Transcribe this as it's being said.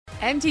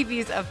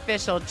MTV's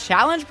official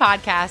Challenge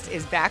podcast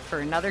is back for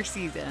another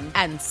season.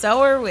 And so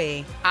are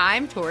we.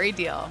 I'm Tori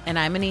Deal. And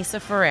I'm Anissa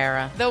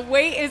Ferreira. The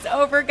wait is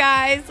over,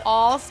 guys.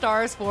 All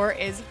Stars 4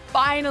 is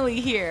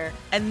finally here.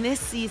 And this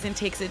season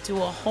takes it to a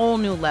whole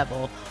new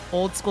level.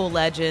 Old school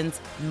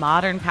legends,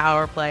 modern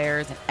power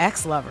players, and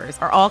ex-lovers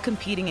are all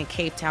competing in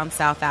Cape Town,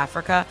 South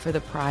Africa for the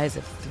prize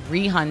of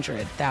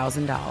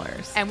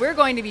 $300,000. And we're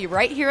going to be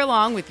right here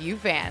along with you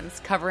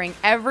fans, covering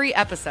every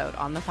episode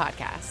on the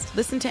podcast.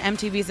 Listen to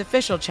MTV's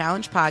official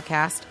Challenge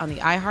podcast on the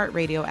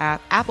iHeartRadio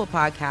app, Apple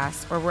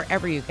Podcasts, or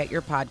wherever you get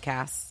your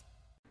podcasts.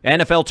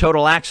 NFL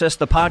Total Access,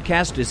 the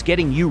podcast, is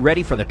getting you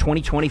ready for the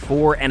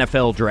 2024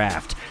 NFL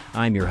Draft.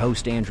 I'm your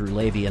host, Andrew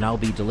Levy, and I'll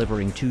be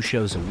delivering 2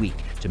 shows a week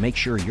to make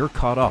sure you're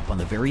caught up on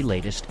the very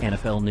latest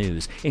NFL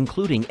news,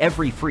 including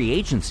every free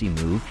agency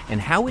move and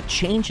how it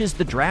changes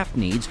the draft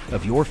needs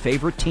of your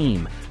favorite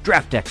team.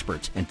 Draft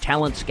experts and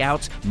talent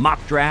scouts, mock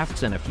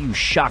drafts, and a few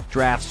shock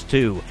drafts,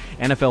 too.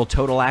 NFL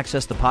Total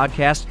Access, the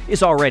podcast,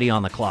 is already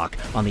on the clock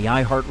on the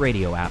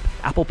iHeartRadio app,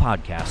 Apple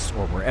Podcasts,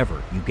 or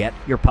wherever you get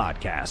your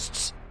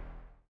podcasts.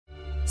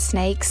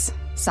 Snakes,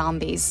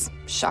 zombies,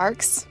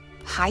 sharks,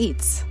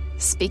 heights,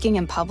 speaking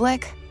in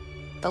public.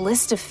 The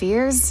list of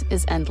fears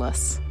is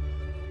endless.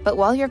 But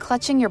while you're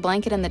clutching your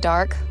blanket in the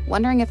dark,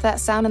 wondering if that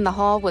sound in the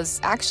hall was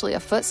actually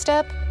a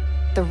footstep,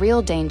 the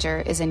real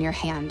danger is in your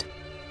hand,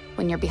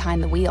 when you're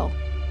behind the wheel.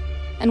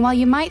 And while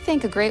you might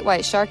think a great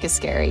white shark is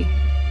scary,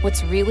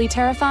 what's really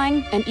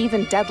terrifying and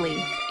even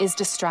deadly is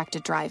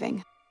distracted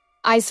driving.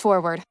 Eyes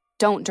forward,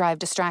 don't drive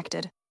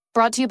distracted.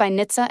 Brought to you by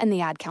NHTSA and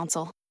the Ad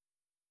Council.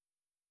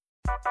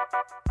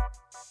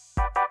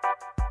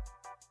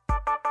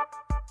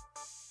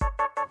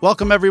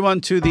 Welcome,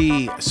 everyone, to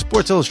the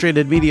Sports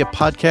Illustrated Media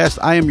Podcast.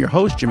 I am your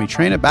host, Jimmy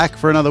Traina, back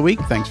for another week.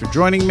 Thanks for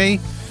joining me.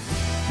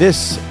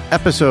 This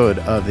episode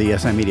of the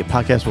SI Media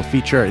Podcast will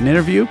feature an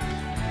interview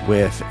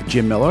with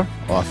Jim Miller,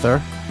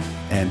 author,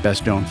 and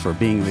best known for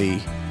being the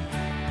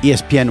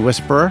ESPN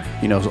whisperer.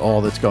 He knows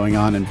all that's going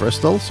on in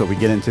Bristol. So we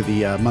get into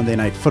the Monday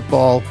Night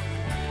Football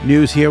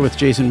news here with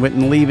Jason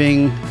Witten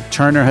leaving.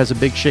 Turner has a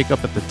big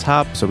shakeup at the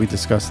top, so we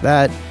discuss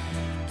that.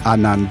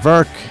 Adnan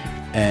Virk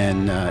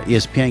and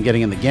ESPN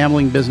getting in the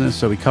gambling business,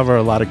 so we cover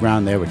a lot of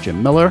ground there with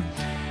Jim Miller.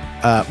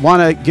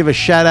 Want to give a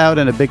shout out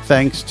and a big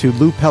thanks to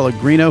Lou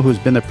Pellegrino, who's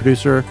been the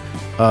producer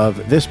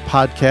of this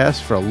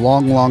podcast for a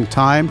long, long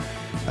time.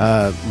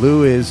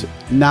 Lou is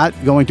not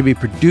going to be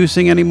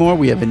producing anymore.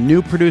 We have a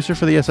new producer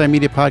for the SI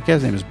Media Podcast.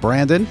 His name is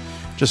Brandon.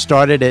 Just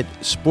started at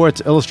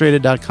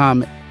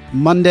sportsillustrated.com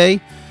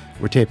Monday.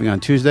 We're taping on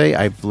Tuesday.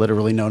 I've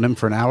literally known him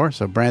for an hour.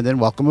 So, Brandon,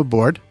 welcome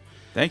aboard.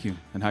 Thank you.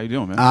 And how you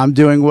doing, man? I'm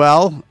doing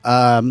well.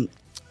 Are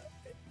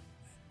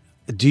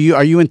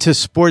you into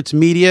sports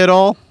media at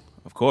all?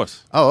 Of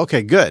course. Oh,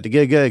 okay. Good.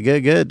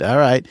 All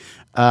right.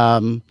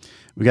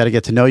 We got to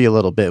get to know you a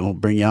little bit. We'll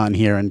bring you on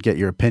here and get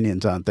your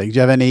opinions on things. Do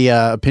you have any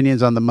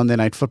opinions on the Monday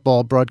Night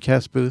Football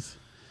broadcast booth?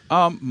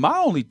 My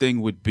only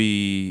thing would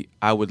be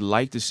I would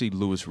like to see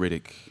Louis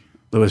Riddick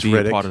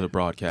be part of the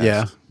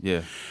broadcast.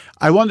 Yeah.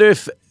 I wonder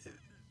if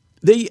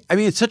they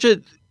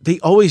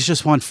always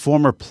just want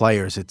former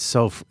players. It's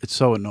so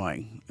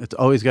annoying. It's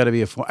always got to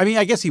be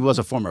I guess he was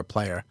a former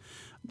player.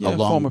 Yeah,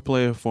 former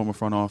player, former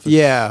front office.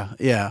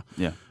 Yeah.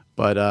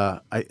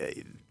 But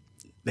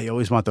they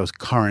always want those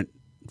current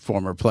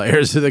former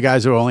players, the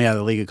guys who are only out of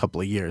the league a couple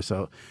of years.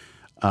 So,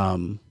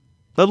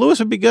 but Lewis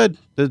would be good.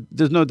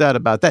 There's no doubt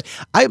about that.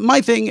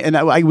 My thing,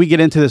 and we get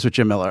into this with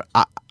Jim Miller.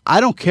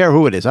 I don't care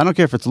who it is. I don't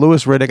care if it's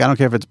Louis Riddick. I don't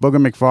care if it's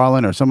Booger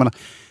McFarland or someone.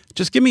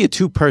 Just give me a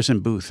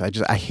 2-person booth.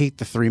 I hate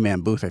the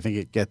 3-man booth. I think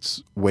it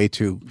gets way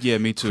too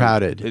me too.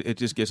 crowded. It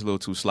just gets a little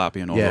too sloppy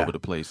and all over the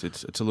place.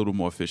 It's a little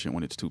more efficient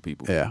when it's 2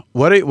 people. Yeah.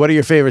 What are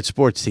your favorite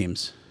sports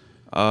teams?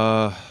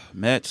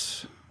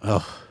 Mets.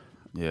 Oh.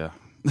 Yeah.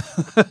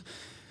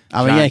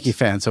 I'm a Yankee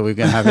fan, so we're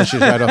going to have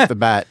issues right off the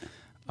bat.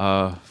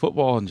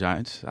 Football and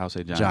Giants. I'll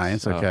say Giants.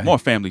 Giants, okay. More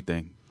family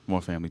thing.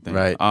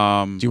 Right.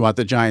 Do you want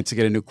the Giants to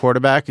get a new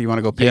quarterback, or you want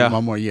to go pay him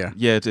one more year?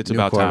 Yeah, it's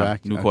about time.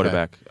 New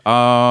quarterback.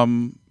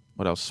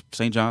 What else?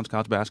 St. John's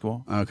college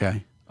basketball.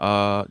 Okay.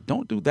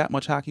 Don't do that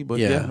much hockey, but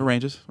the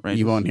Rangers.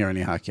 You won't hear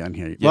any hockey on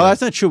here. Yeah. Well, that's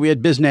not true. We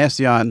had Biz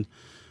Nasty on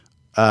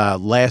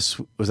last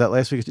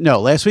week? No,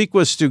 last week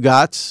was Stu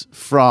Gatz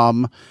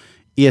from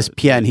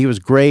ESPN. He was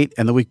great.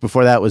 And the week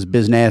before that was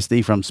Biz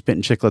Nasty from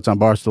Spittin' Chicklets on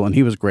Barstool, and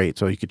he was great.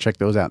 So you could check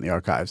those out in the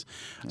archives.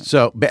 Yeah.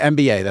 So, but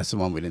NBA, that's the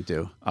one we didn't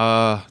do.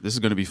 This is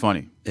going to be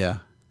funny. Yeah.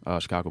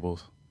 Chicago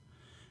Bulls.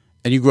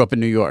 And you grew up in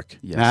New York.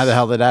 Yes. Now, how the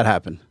hell did that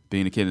happen?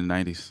 Being a kid in the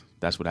 90s.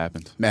 That's what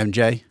happened.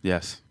 MJ?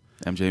 Yes.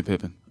 MJ and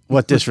Pippen.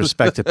 What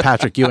disrespect to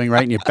Patrick Ewing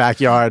right in your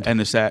backyard. And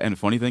the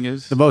funny thing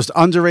is, the most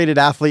underrated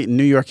athlete in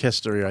New York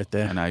history right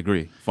there. And I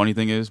agree. Funny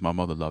thing is, my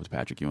mother loved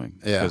Patrick Ewing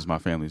because my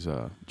family's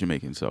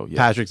Jamaican. So yeah.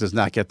 Patrick does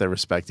not get the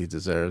respect he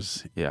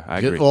deserves. Yeah, I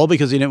agree. All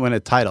because he didn't win a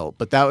title.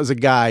 But that was a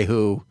guy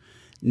who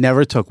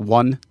never took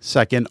 1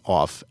 second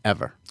off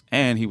ever.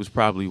 And he was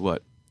probably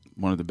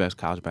one of the best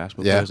college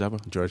basketball players ever.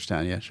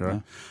 Georgetown, yeah, sure.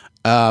 Yeah.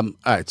 All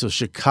right, so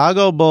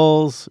Chicago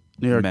Bulls,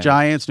 New York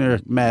Giants, New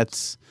York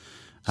Mets.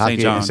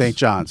 St.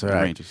 John's, all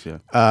right. Rangers,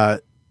 yeah.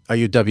 Are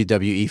you a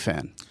WWE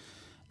fan?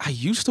 I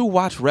used to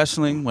watch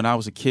wrestling when I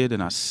was a kid,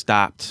 and I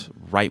stopped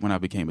right when I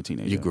became a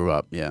teenager. You grew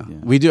up, yeah.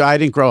 We do. I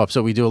didn't grow up,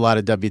 so we do a lot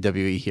of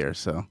WWE here,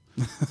 so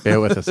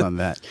bear with us on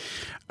that.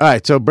 All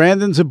right, so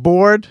Brandon's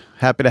aboard.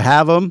 Happy to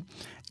have him.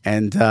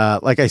 And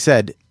like I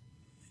said,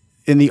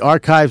 in the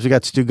archives, we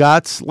got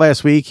Stugatz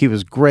last week. He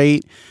was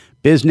great.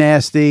 Biz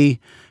Nasty.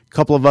 A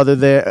couple of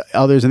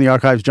others in the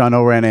archives, John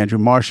Oran, Andrew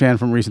Marchand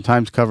from recent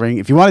times covering.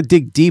 If you want to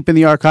dig deep in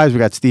the archives, we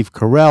got Steve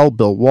Carell,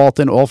 Bill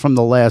Walton, all from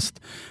the last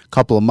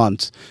couple of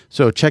months.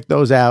 So check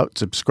those out.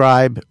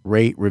 Subscribe,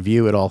 rate,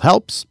 review. It all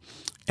helps.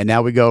 And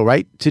now we go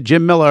right to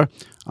Jim Miller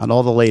on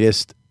all the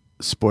latest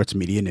sports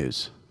media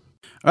news.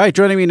 All right,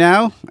 joining me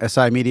now,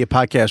 SI Media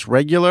Podcast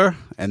regular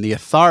and the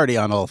authority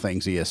on all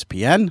things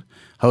ESPN,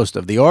 host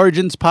of the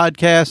Origins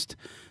Podcast,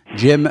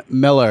 Jim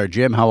Miller.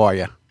 Jim, how are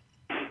you?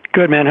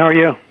 Good, man. How are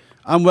you?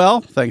 I'm well.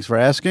 Thanks for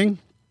asking.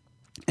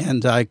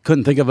 And I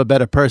couldn't think of a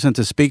better person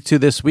to speak to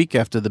this week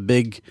after the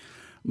big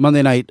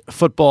Monday Night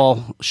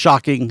Football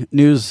shocking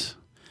news.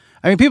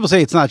 I mean, people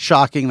say it's not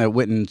shocking that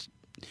Witten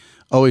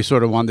always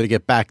sort of wanted to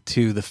get back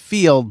to the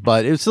field,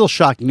 but it's still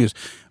shocking news.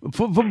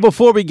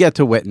 Before we get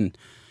to Witten,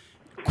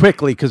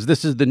 quickly, because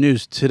this is the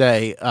news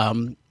today,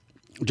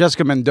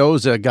 Jessica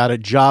Mendoza got a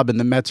job in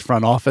the Mets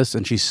front office,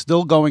 and she's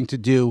still going to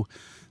do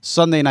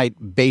Sunday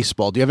Night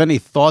Baseball. Do you have any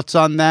thoughts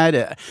on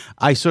that?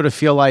 I sort of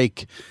feel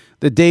like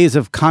the days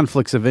of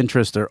conflicts of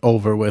interest are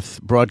over with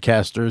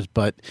broadcasters,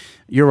 but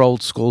you're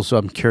old school, so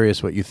I'm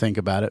curious what you think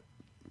about it.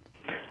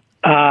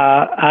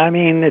 I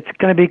mean, it's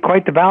going to be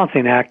quite the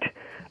balancing act.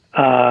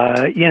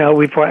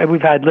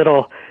 We've had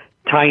little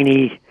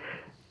tiny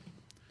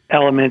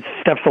elements,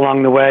 steps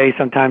along the way.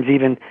 Sometimes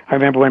even I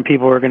remember when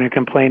people were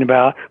complaining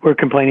about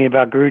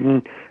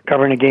Gruden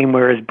covering a game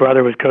where his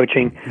brother was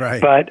coaching. Right.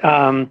 But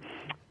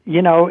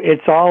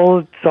it's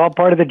all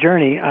part of the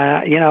journey.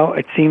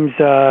 It seems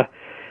a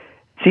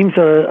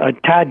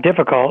tad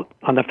difficult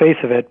on the face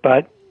of it,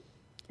 but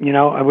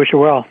I wish it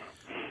well.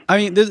 I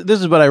mean, this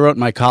is what I wrote in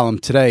my column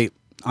today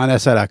on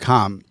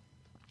SI.com.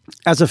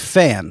 As a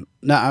fan,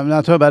 now I'm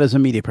not talking about as a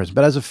media person,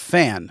 but as a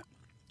fan,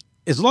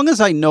 as long as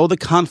I know the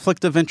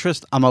conflict of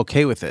interest, I'm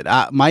okay with it.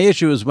 My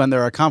issue is when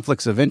there are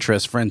conflicts of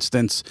interest. For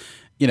instance,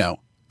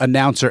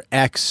 announcer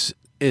X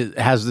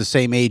has the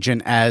same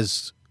agent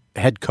as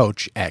head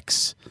coach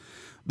X.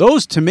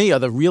 Those, to me, are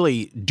the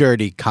really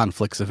dirty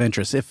conflicts of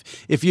interest.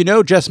 If you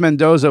know Jess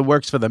Mendoza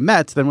works for the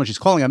Mets, then when she's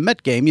calling a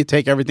Met game, you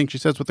take everything she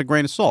says with a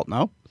grain of salt,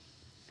 no?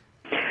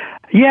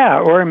 Yeah,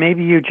 or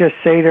maybe you just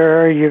say to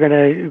her, you're going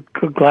to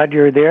glad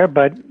you're there,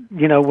 but,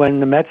 when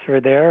the Mets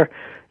are there,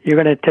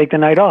 you're going to take the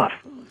night off.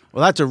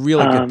 Well, that's a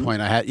really good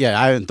point. I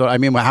hadn't thought. I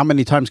mean, how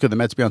many times could the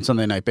Mets be on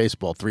Sunday Night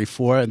Baseball? 3,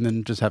 4, and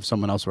then just have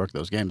someone else work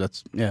those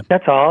games?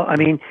 That's all. I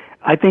mean,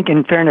 I think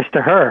in fairness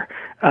to her,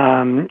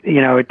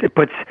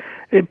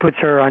 it puts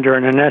her under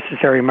an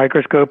unnecessary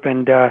microscope,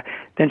 and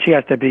then she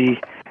has to be,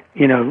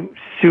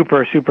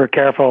 super, super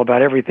careful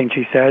about everything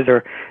she says,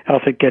 or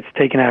else it gets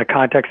taken out of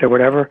context or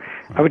whatever.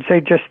 I would say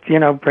just,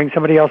 bring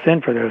somebody else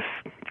in for those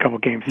couple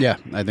games. Yeah,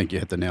 I think you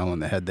hit the nail on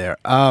the head there.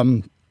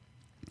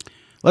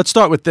 Let's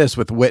start with this,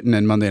 with Witten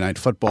and Monday Night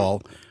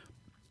Football.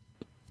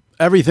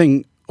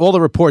 All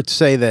the reports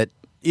say that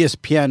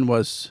ESPN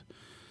was,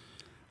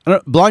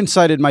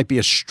 blindsided might be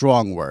a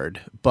strong word,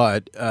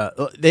 but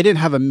they didn't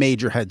have a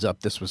major heads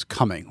up this was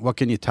coming. What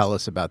can you tell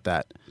us about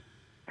that?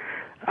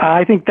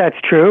 I think that's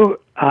true.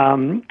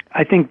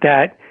 I think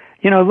that,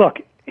 look,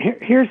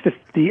 here's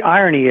the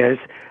irony is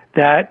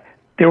that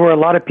there were a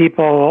lot of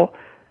people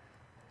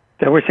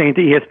that were saying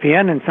to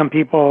ESPN, and some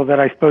people that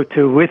I spoke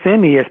to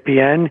within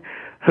ESPN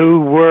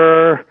who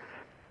were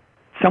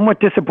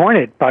somewhat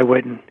disappointed by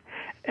Witten.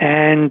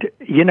 And,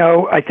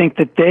 I think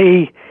that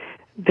they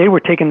were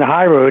taking the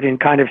high road and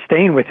kind of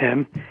staying with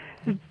him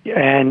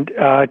and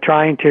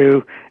trying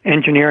to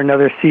engineer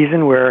another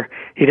season where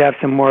he'd have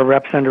some more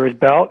reps under his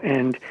belt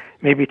and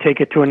maybe take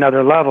it to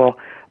another level.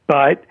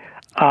 But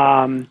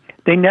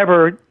they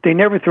never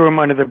threw him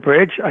under the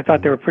bridge. I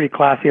thought they were pretty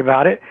classy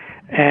about it,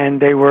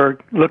 and they were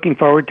looking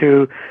forward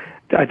to,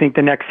 I think,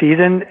 the next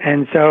season.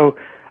 And so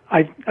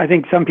I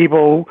think some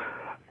people,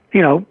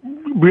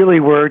 really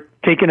were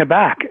taken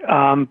aback.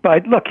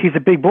 But look, he's a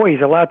big boy.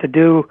 He's allowed to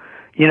do,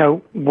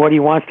 what he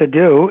wants to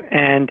do.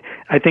 And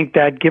I think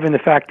that given the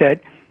fact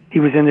that he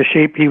was in the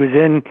shape he was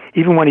in,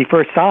 even when he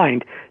first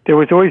signed, there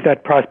was always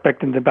that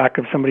prospect in the back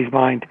of somebody's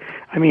mind.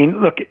 I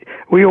mean, look,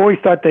 we always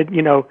thought that,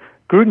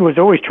 Gruden was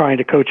always trying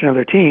to coach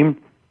another team.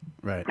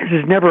 Right. This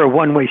is never a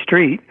one-way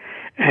street.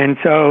 And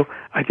so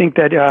I think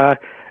that, I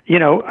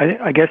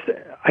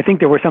think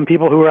there were some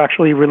people who were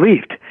actually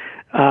relieved.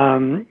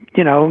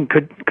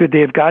 Could they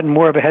have gotten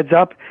more of a heads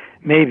up?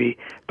 Maybe.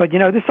 But,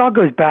 this all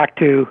goes back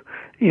to,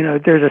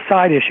 there's a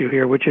side issue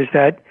here, which is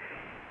that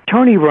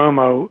Tony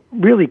Romo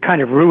really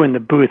kind of ruined the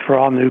booth for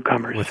all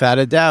newcomers. Without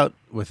a doubt.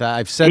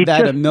 I've said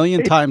that a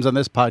million times on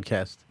this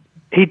podcast.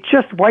 He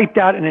just wiped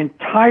out an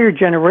entire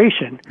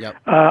generation. Yep.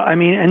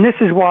 And this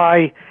is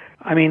why,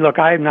 look,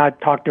 I have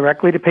not talked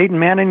directly to Peyton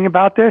Manning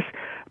about this,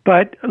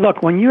 But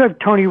look, when you have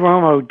Tony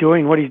Romo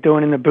doing what he's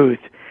doing in the booth,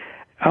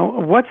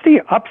 what's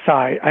the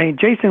upside? I mean,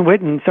 Jason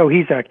Witten, so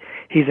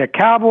he's a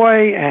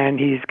cowboy and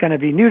he's going to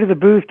be new to the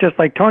booth just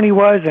like Tony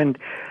was, and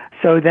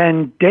so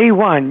then day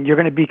one you're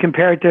going to be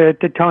compared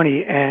to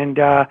Tony, and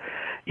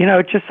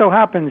it just so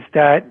happens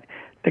that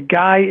the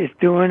guy is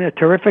doing a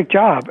terrific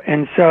job,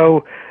 and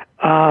so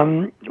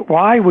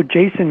why would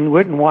Jason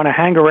Witten want to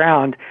hang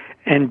around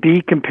and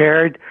be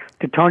compared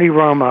to Tony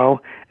Romo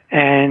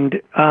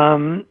and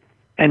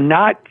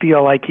not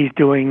feel like he's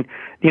doing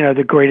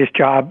the greatest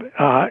job?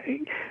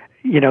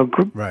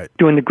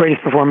 Doing the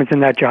greatest performance in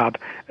that job.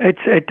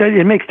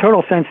 It makes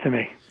total sense to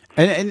me.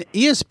 And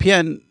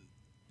ESPN,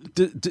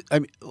 I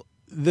mean,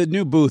 the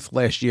new booth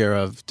last year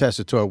of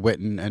Tessitore,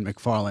 Witten, and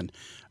McFarland,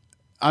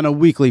 on a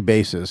weekly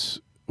basis,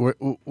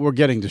 we're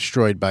getting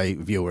destroyed by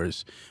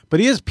viewers. But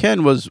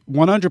ESPN was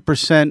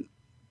 100%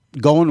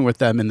 going with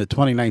them in the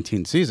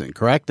 2019 season,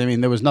 correct? I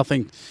mean, there was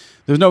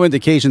no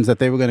indications that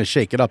they were going to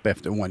shake it up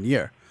after 1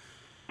 year.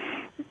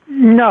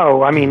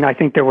 No, I mean, I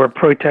think there were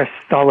protests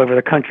all over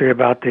the country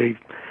about the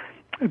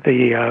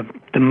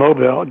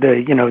mobile,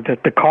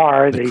 the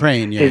car, the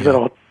crane,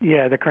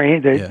 the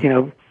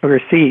crane, for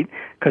her seat,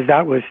 because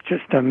that was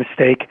just a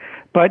mistake.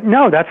 But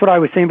no, that's what I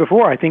was saying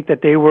before. I think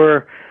that they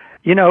were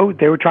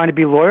trying to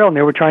be loyal and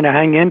they were trying to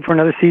hang in for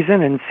another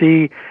season and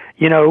see,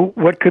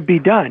 what could be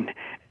done.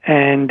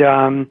 And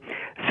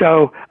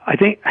so I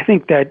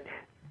think that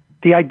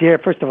the idea,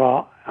 first of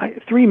all,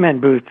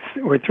 3-man booths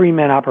or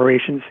 3-man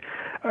operations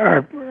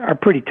are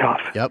pretty tough.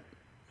 Yep.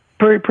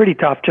 Pretty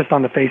tough just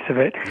on the face of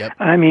it. Yep.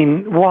 I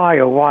mean, why,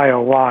 oh, why,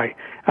 oh, why?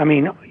 I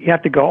mean, you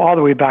have to go all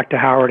the way back to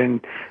Howard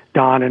and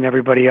Don and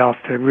everybody else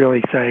to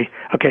really say,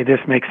 okay, this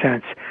makes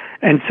sense.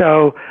 And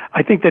so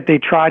I think that they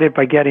tried it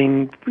by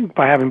having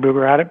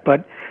Booger at it,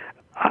 but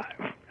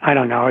I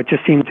don't know. It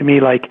just seemed to me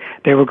like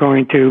they were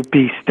going to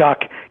be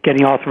stuck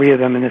getting all 3 of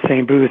them in the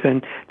same booth,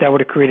 and that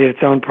would have created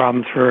its own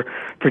problems for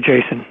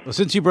Jason. Well,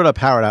 since you brought up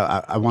Howard,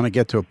 I want to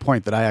get to a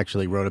point that I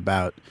actually wrote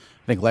about,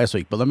 I think, last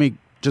week. But let me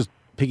just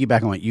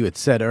piggyback on what you had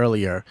said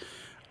earlier.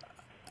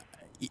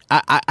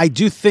 I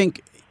do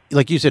think,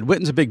 like you said,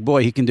 Witten's a big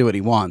boy. He can do what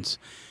he wants.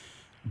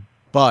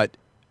 But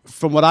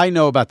from what I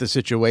know about the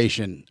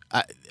situation,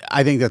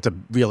 I think that's a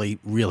really,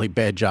 really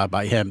bad job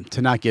by him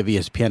to not give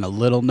ESPN a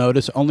little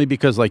notice, only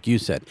because, like you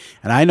said,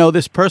 and I know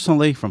this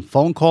personally from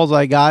phone calls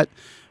I got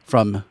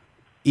from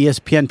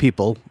ESPN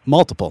people,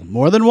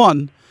 more than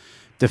one,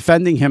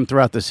 defending him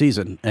throughout the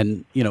season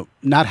and,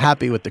 not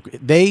happy with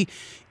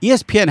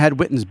ESPN had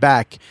Witten's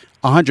back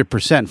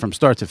 100% from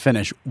start to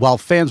finish, while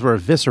fans were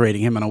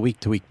eviscerating him on a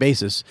week-to-week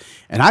basis.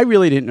 And I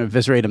really didn't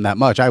eviscerate him that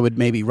much. I would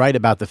maybe write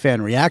about the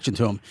fan reaction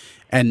to him.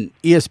 And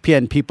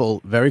ESPN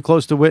people very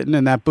close to Witten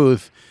in that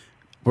booth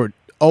were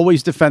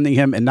always defending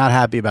him and not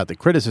happy about the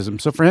criticism.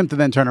 So for him to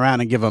then turn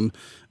around and give him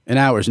an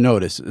hour's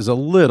notice is a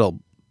little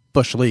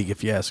Bush League,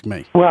 if you ask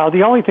me. Well,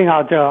 the only thing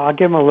I'll do, I'll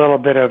give him a little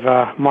bit of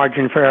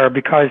margin for error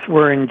because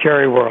we're in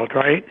Jerry world,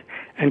 right?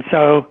 And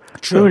so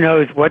Who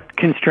knows what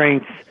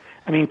constraints.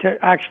 I mean, to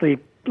actually,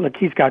 look,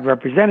 he's got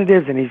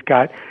representatives and he's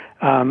got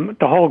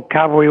the whole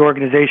Cowboy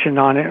organization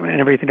on it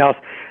and everything else.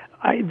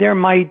 There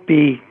might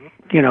be,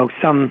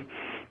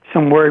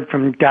 some word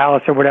from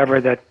Dallas or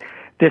whatever that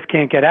this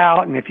can't get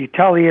out, and if you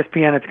tell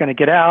ESPN it's going to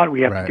get out,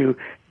 we have to do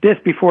this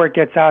before it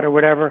gets out or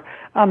whatever.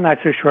 I'm not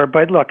so sure.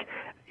 But look,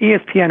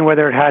 ESPN,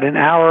 whether it had an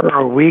hour or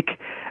a week,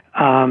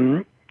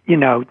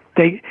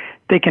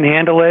 they can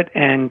handle it,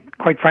 and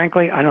quite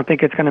frankly, I don't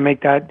think it's going to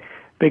make that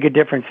big a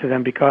difference to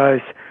them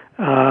because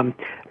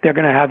they're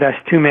going to have this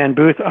 2-man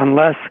booth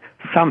unless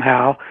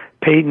somehow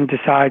Peyton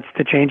decides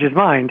to change his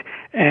mind.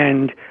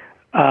 And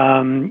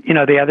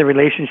they have the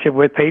relationship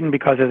with Peyton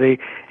because of the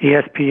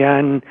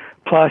ESPN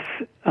Plus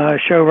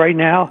show right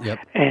now. Yep.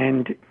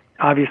 And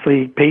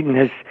obviously Peyton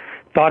has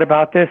thought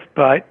about this,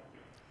 but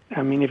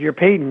I mean, if you're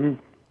Peyton,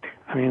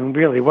 I mean,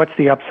 really, what's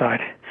the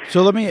upside?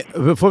 So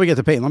before we get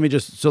to Peyton, let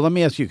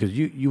me ask you, because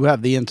you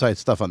have the inside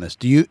stuff on this.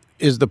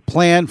 Is the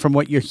plan from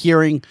what you're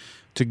hearing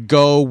to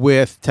go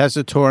with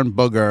Tessitore and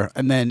Booger,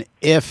 and then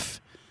if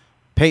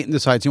Peyton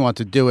decides he wants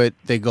to do it,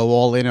 they go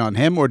all in on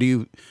him, or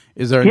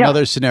is there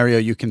another scenario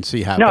you can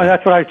see happening? No,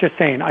 that's what I was just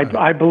saying.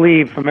 I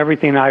believe from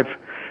everything I've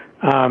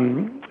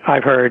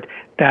heard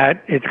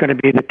that it's going to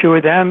be the 2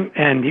 of them,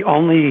 and the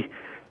only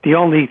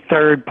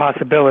third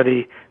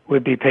possibility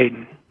would be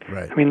Peyton.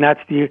 Right. I mean, that's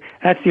the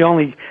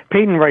only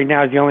Peyton right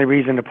now is the only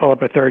reason to pull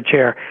up a third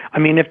chair. I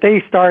mean, if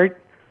they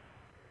start,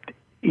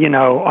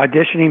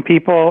 auditioning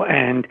people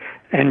and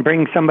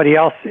bring somebody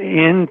else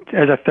in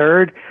as a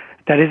third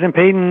that isn't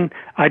Peyton,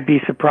 I'd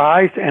be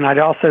surprised, and I'd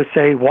also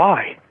say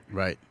why.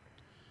 Right.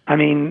 I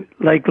mean,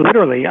 like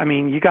literally. I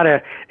mean, you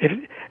gotta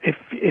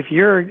if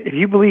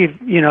you believe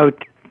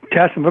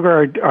Tess and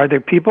Booger are the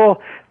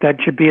people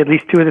that should be at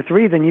least 2 of the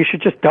 3, then you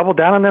should just double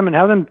down on them and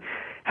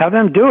have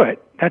them do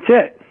it. That's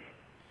it.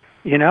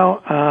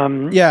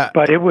 Yeah.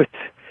 But it was.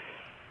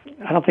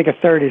 I don't think a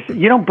third is.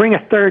 You don't bring a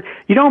third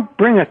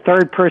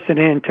person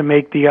in to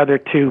make the other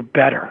 2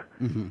 better.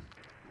 Mm-hmm.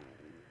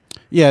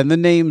 Yeah, and the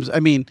names. I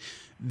mean,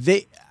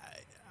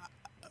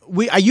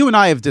 you and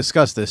I have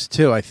discussed this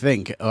too. I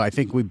think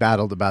we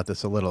battled about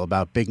this a little,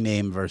 about big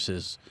name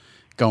versus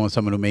going with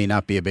someone who may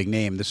not be a big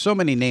name. There's so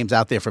many names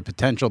out there for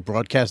potential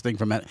broadcasting,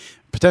 from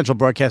potential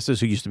broadcasters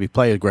who used to be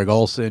players, Greg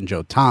Olson,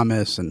 Joe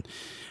Thomas, and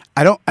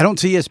I don't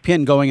see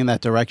ESPN going in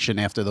that direction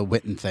after the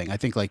Witten thing. I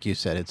think, like you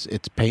said,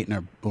 it's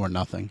Peyton or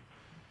nothing.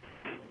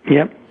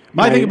 Yep.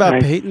 My thing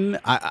about Peyton,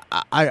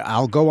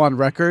 I'll go on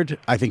record.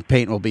 I think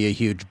Peyton will be a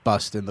huge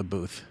bust in the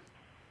booth,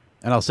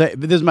 and I'll say,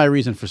 this is my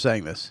reason for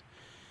saying this.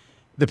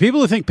 The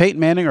people who think Peyton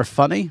Manning are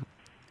funny,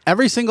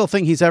 every single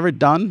thing he's ever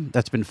done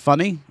that's been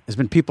funny has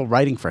been people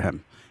writing for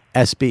him.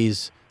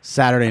 ESPYs,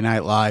 Saturday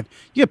Night Live.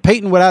 You get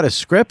Peyton without a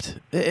script,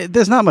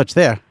 there's not much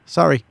there.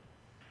 Sorry.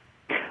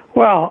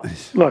 Well,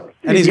 look,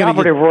 the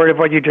operative word of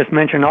what you just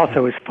mentioned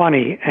also is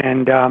funny.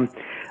 And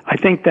I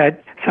think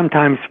that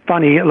sometimes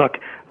funny, look,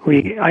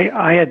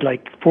 I had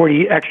like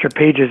 40 extra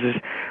pages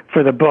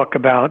for the book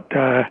about,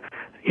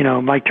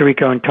 Mike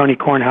Tirico and Tony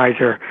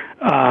Kornheiser.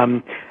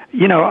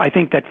 I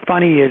think that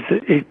funny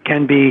it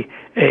can be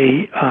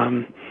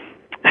an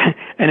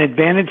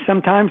advantage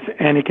sometimes,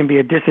 and it can be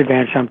a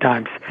disadvantage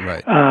sometimes.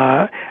 Right.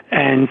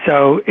 And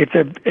so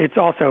it's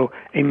also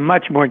a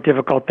much more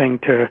difficult thing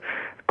to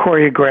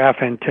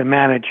choreograph and to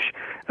manage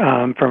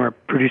from a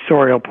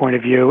producerial point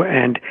of view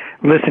and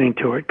listening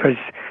to it, because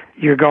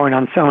you're going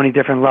on so many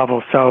different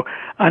levels. So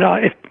I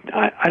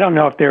don't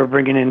know if they were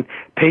bringing in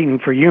Peyton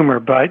for humor,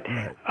 but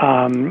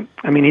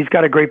he's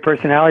got a great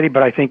personality.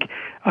 But I think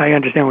I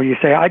understand what you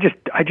say. I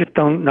just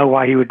don't know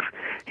why he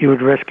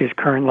would risk his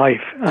current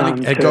life.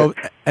 And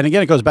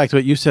again, it goes back to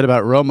what you said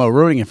about Romo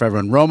ruining it for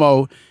everyone.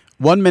 Romo,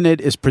 1 minute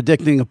is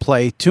predicting a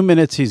play. 2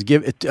 minutes,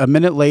 a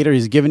minute later,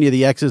 he's giving you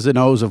the X's and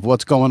O's of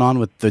what's going on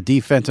with the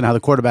defense and how the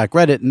quarterback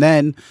read it. And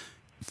then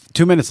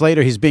 2 minutes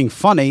later, he's being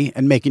funny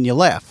and making you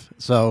laugh.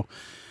 So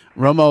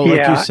Romo,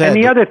 like you said.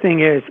 And the other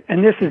thing is,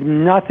 and this is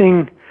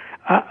nothing,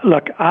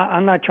 look,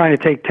 I'm not trying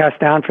to take Tess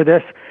down for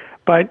this,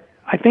 but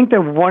I think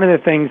that one of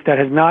the things that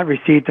has not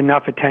received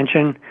enough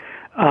attention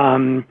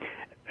when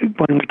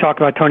we talk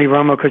about Tony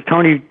Romo, because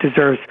Tony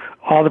deserves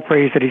all the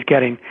praise that he's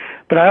getting,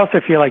 but I also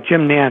feel like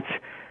Jim Nantz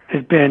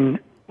has been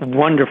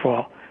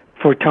wonderful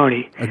for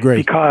Tony.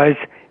 Agreed. Because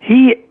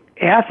he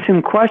asks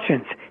him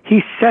questions.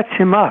 He sets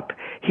him up.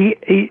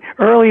 He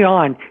early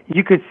on,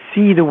 you could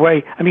see the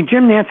way. I mean,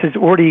 Jim Nantz has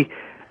already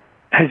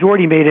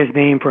made his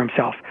name for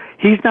himself.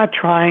 He's not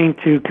trying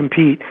to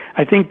compete.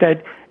 I think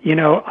that,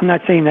 I'm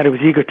not saying that it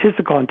was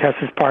egotistical on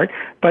Tess's part,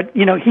 but,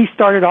 he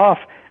started off,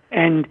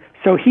 and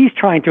so he's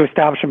trying to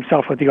establish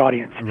himself with the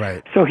audience.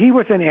 Right. So he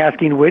wasn't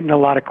asking Witten a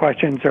lot of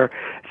questions or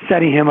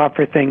setting him up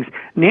for things.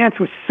 Nantz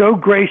was so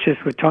gracious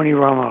with Tony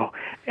Romo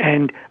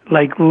and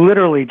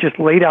literally just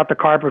laid out the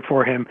carpet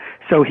for him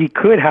so he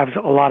could have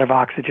a lot of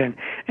oxygen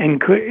and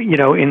could,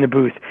 in the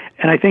booth.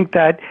 And I think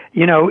that,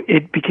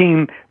 it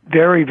became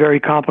very,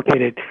 very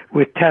complicated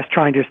with Tess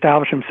trying to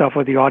establish himself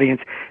with the audience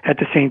at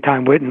the same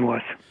time Witten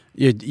was.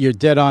 You're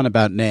dead on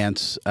about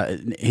Nantz.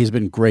 He's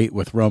been great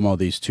with Romo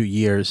these 2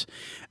 years.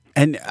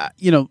 And,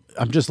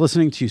 I'm just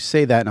listening to you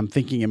say that, and I'm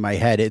thinking in my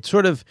head,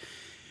 what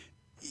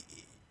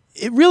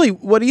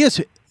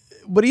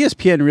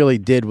ESPN really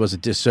did was a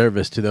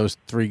disservice to those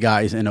three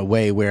guys in a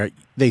way where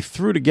they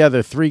threw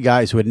together three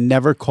guys who had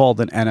never called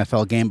an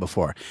NFL game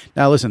before.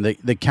 Now, listen,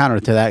 the counter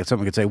to that,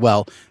 someone could say,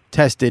 well,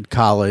 Tess did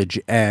college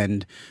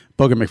and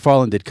Booger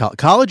McFarland did college.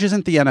 College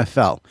isn't the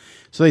NFL.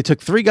 So they took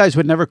three guys who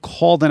had never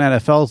called an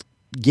NFL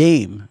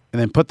game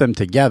and then put them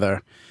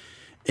together.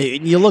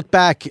 You look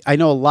back, I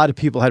know a lot of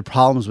people had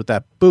problems with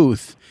that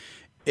booth.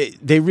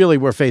 They really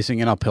were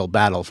facing an uphill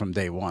battle from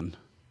day one.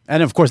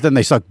 And, of course, then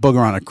they stuck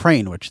Booger on a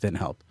crane, which didn't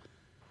help.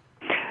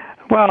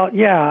 Well,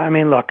 yeah, I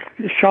mean, look,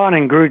 Sean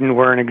and Gruden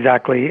weren't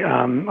exactly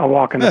a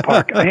walk in the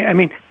park. I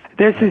mean,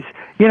 this is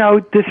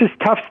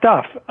tough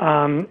stuff,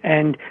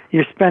 and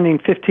you're spending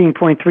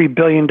 $15.3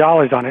 billion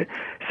on it,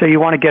 so you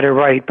want to get it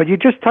right. But you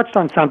just touched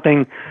on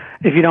something,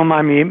 if you don't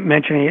mind me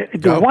mentioning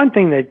it. The one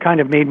thing that kind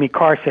of made me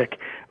carsick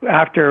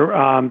after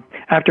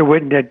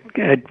Witten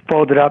had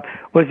folded up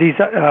was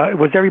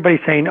everybody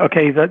saying,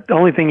 okay, the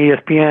only thing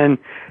ESPN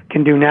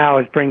can do now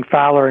is bring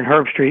Fowler and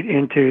Herbstreit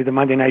into the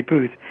Monday night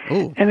booth.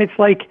 Ooh. And it's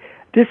like,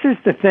 this is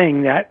the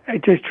thing that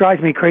it just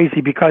drives me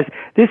crazy, because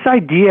this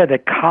idea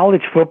that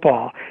college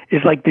football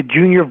is like the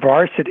junior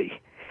varsity,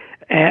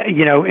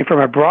 and from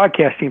a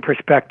broadcasting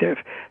perspective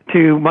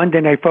to Monday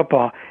Night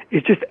Football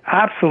is just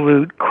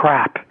absolute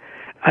crap.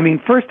 I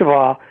mean, first of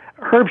all,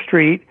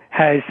 Herbstreit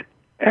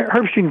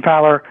and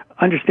Fowler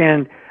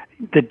understand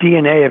the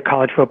DNA of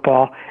college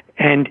football,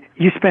 and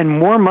you spend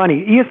more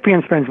money,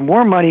 ESPN spends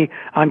more money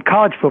on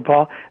college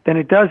football than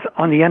it does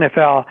on the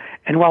NFL.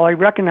 And while I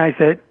recognize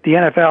that the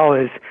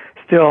NFL is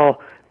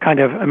still kind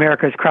of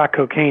America's crack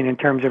cocaine in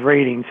terms of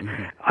ratings,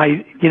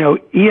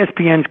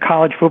 ESPN's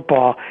college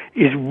football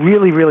is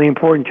really, really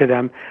important to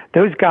them.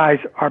 Those guys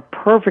are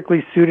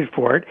perfectly suited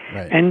for it.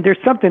 Right. And there's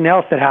something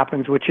else that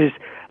happens, which is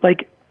I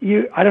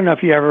don't know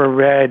if you ever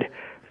read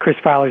Chris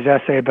Fowler's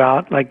essay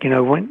about when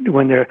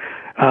the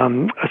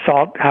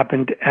assault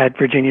happened at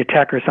Virginia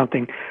Tech or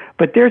something.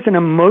 But there's an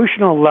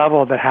emotional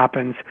level that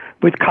happens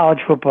with college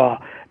football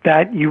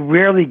that you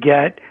rarely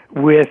get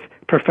with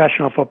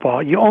professional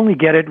football. You only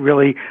get it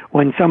really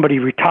when somebody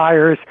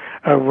retires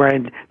or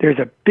when there's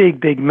a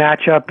big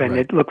matchup and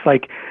it looks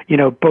like,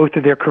 both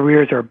of their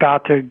careers are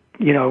about to,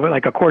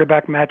 like a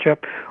quarterback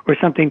matchup or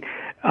something.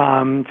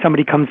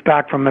 Somebody comes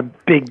back from a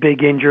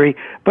big injury.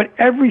 But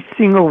every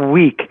single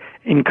week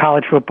in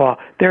college football,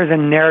 there's a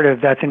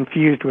narrative that's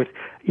infused with,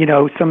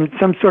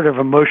 some sort of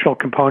emotional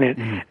component.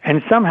 Mm-hmm.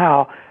 And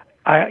somehow,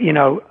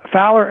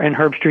 Fowler and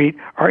Herbstreit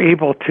are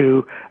able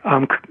to,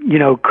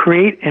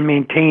 create and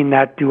maintain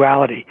that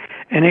duality.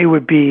 And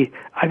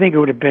I think it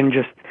would have been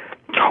just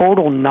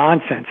total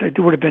nonsense. It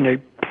would have been a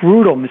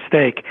brutal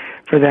mistake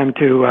for them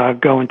to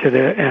go into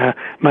the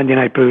Monday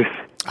night booth.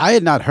 I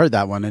had not heard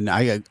that one, and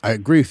I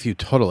agree with you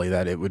totally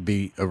that it would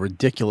be a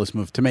ridiculous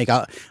move to make.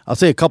 I'll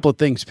say a couple of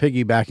things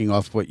piggybacking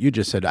off what you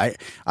just said.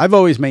 I've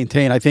always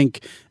maintained, I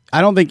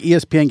don't think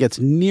ESPN gets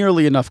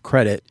nearly enough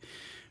credit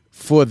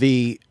for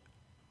the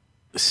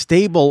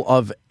stable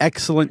of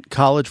excellent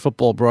college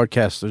football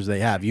broadcasters they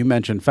have. You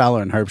mentioned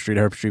Fowler and Herbstreit.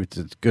 Herbstreit's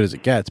as good as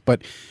it gets.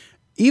 But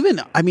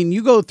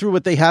you go through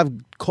what they have,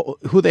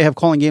 who they have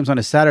calling games on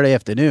a Saturday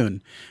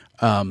afternoon.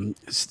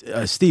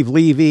 Steve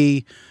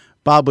Levy,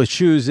 Bob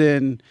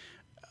Wischusen,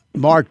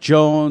 Mark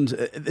Jones.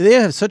 They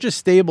have such a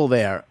stable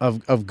there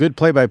of good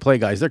play-by-play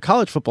guys. Their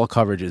college football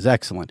coverage is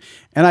excellent.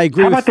 And I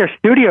agree. How about their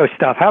studio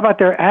stuff? How about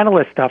their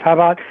analyst stuff? How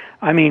about,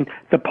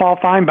 the Paul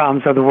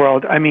Feinbaums of the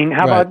world?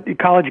 How about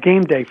College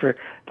Game Day for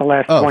the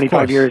last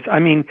 25 years?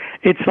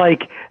 It's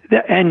like,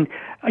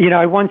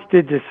 I once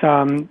did this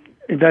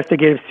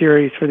investigative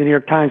series for the New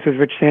York Times with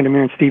Rich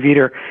Sandomir and Steve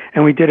Eater,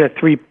 and we did a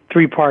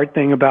three-part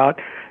thing about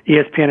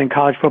ESPN and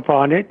college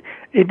football, and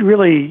it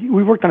really,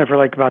 we worked on it for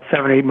like about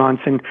 7 or 8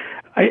 months, and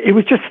it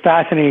was just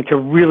fascinating to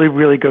really,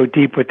 really go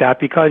deep with that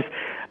because,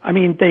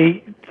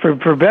 they,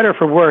 for better or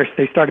for worse,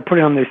 they started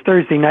putting on those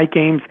Thursday night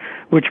games,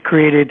 which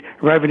created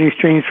revenue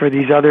streams for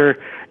these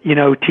other,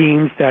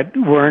 teams that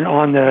weren't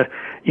on the,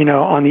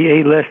 on the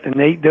A list,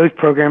 and those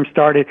programs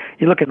started.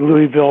 You look at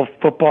Louisville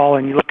football,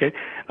 and you look at,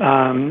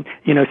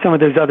 some of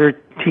those other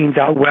teams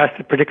out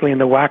west, particularly in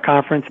the WAC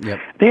conference. Yep.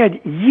 They had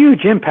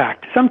huge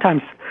impact.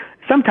 Sometimes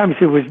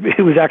it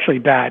was actually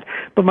bad.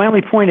 But my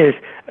only point is,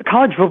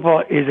 college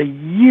football is a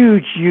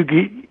huge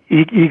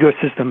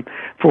ecosystem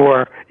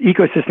for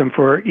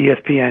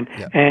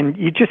ESPN, and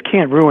you just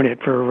can't ruin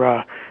it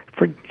for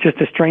just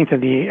the strength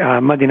of the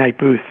Monday night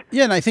booth.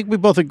 Yeah, and I think we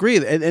both agree.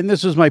 And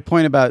this was my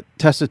point about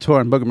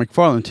Tessitore and Booger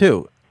McFarland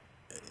too.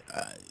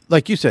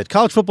 Like you said,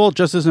 college football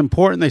just as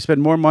important. They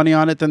spend more money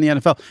on it than the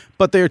NFL,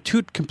 but they're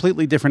two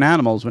completely different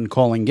animals when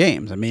calling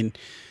games.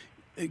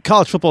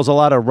 College football is a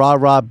lot of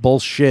rah-rah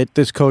bullshit.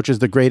 This coach is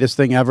the greatest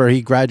thing ever.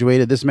 He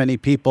graduated this many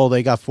people.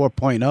 They got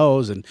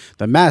 4.0s and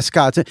the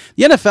mascots. The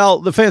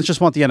NFL, the fans just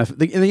want the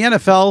NFL. In the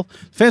NFL,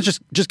 fans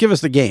just give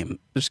us the game.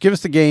 Just give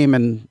us the game,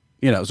 and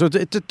so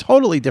it's a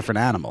totally different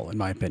animal, in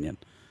my opinion.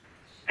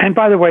 And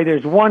by the way,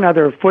 there's one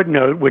other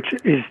footnote, which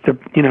is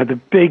the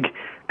big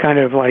kind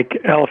of like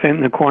elephant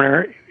in the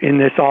corner in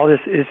this. All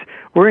this is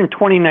we're in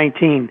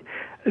 2019.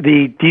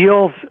 The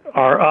deals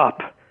are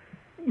up.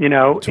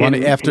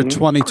 After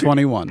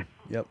 2021.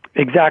 Yep.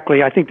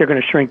 Exactly. I think they're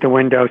going to shrink the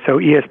window. So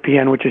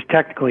ESPN, which is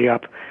technically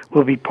up,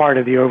 will be part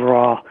of the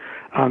overall.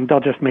 They'll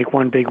just make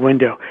one big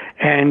window.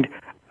 And,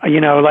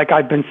 like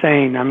I've been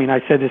saying,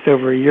 I said this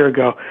over a year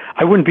ago,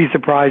 I wouldn't be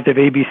surprised if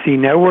ABC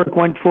Network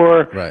went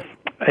for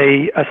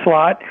a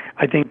slot.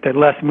 I think that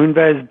Les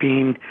Moonves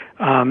being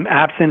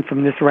absent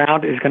from this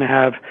round is going to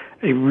have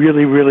a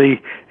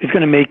really, is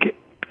going to make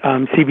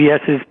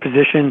CBS's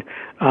position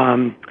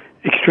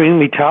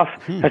extremely tough.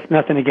 That's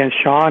nothing against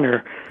Sean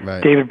or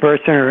David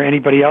Burson or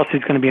anybody else who's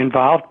going to be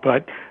involved,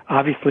 but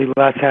obviously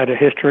Les had a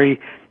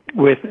history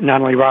with not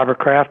only Robert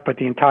Kraft, but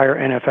the entire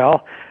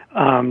NFL.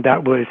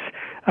 That was,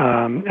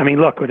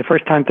 look, the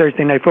first time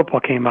Thursday Night Football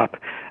came up,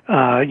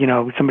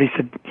 somebody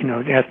said,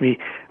 asked me,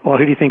 well,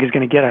 who do you think is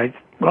going to get it?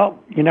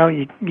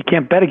 You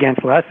can't bet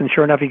against Les, and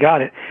sure enough, he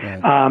got it.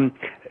 Right.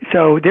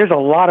 So there's a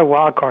lot of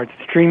wild cards,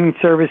 streaming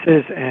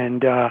services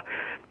and,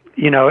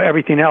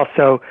 everything else.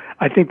 So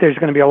I think there's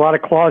going to be a lot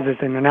of clauses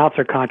in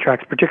announcer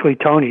contracts, particularly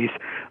Tony's,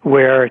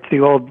 where it's the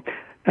old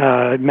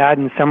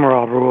Madden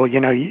Summerall rule.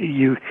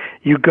 You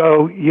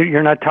go.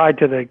 You're not tied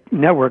to the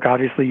network.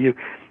 Obviously,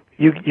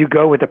 you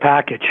go with the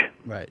package.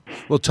 Right.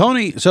 Well,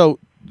 Tony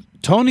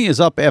is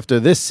up after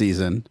this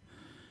season.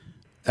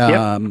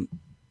 Yep.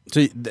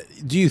 So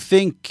do you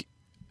think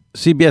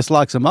CBS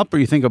locks him up, or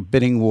you think a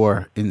bidding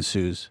war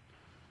ensues?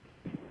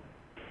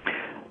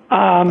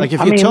 If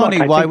you're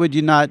Tony, why would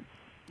you not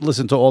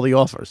listen to all the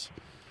offers?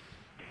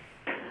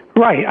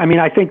 Right.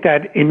 I think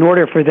that in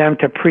order for them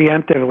to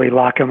preemptively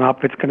lock him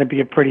up, it's going to be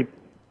a pretty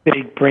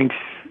big Brinks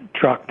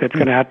truck that's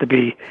going to have to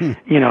be,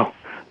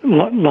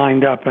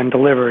 lined up and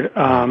delivered.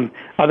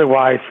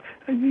 Otherwise,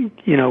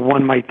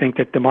 one might think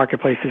that the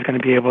marketplace is going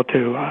to be able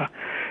to,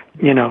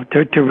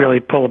 to really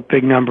pull a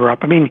big number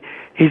up.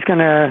 He's going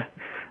to,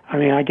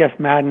 I guess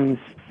Madden's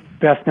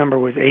best number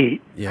was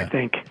 8, I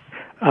think.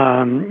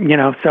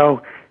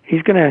 So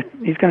he's gonna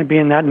be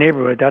in that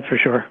neighborhood, that's for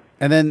sure.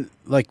 And then,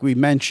 like we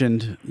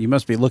mentioned, you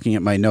must be looking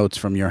at my notes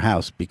from your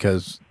house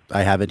because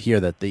I have it here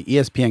that the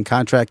ESPN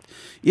contract,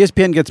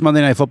 ESPN gets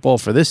Monday Night Football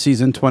for this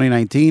season,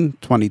 2019,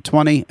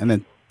 2020, and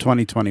then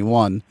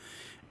 2021.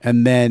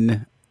 And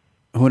then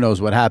who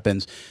knows what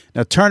happens.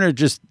 Now, Turner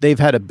they've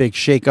had a big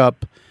shakeup.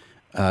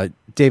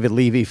 David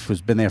Levy,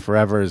 who's been there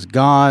forever, is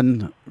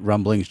gone.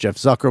 Rumblings, Jeff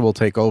Zucker will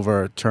take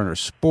over Turner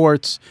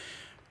Sports.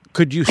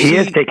 Could you see... He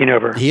is taking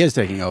over. He is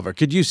taking over.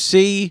 Could you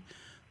see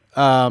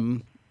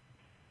the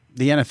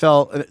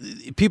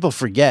NFL... People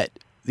forget,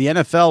 the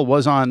NFL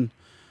was on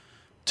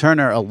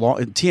Turner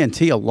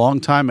TNT a long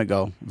time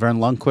ago. Vern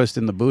Lundquist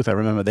in the booth. I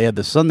remember they had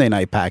the Sunday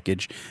night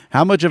package.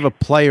 How much of a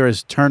player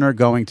is Turner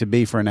going to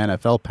be for an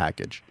NFL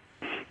package?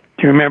 Do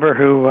you remember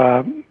who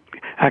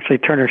actually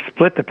Turner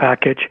split the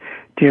package?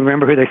 Do you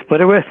remember who they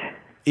split it with?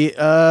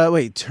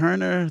 Wait,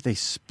 Turner, they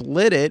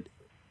split it.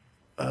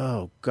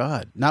 Oh,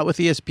 God. Not with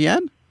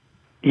ESPN?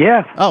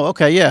 Yeah. Oh,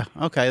 okay, yeah.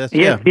 Okay, that's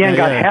ESPN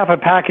got half a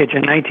package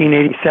in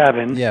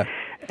 1987. Yeah.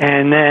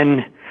 And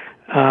then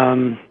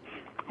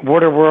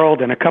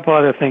Waterworld and a couple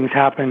other things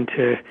happened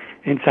to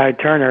inside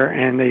Turner,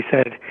 and they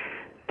said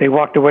they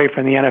walked away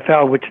from the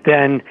NFL, which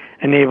then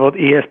enabled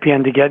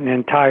ESPN to get an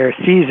entire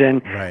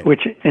season,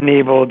 which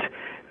enabled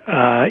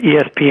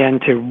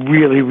ESPN to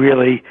really,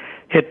 really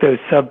hit those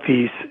sub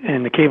fees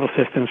and the cable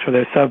systems for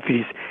those sub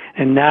fees.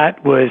 And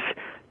that was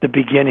the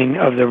beginning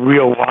of the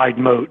real wide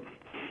moat.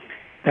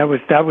 That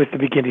was the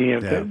beginning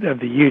of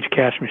the huge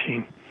cash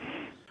machine.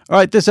 All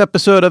right, this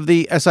episode of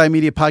the SI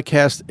Media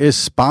Podcast is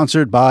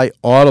sponsored by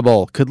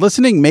Audible. Could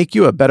listening make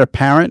you a better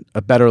parent,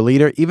 a better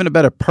leader, even a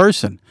better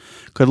person?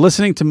 Could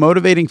listening to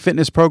motivating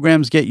fitness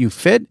programs get you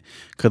fit?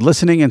 Could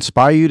listening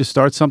inspire you to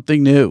start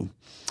something new?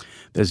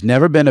 There's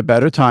never been a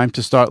better time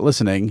to start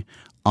listening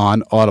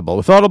on Audible.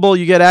 With Audible,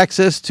 you get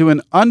access to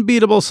an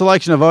unbeatable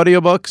selection of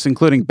audiobooks,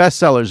 including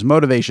bestsellers,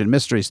 motivation,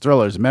 mysteries,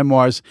 thrillers,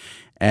 memoirs,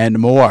 and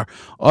more.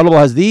 Audible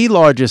has the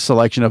largest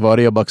selection of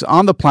audiobooks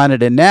on the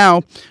planet, and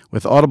now,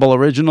 with Audible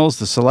Originals,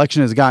 the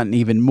selection has gotten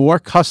even more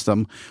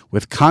custom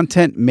with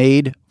content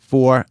made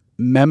for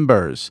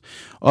members.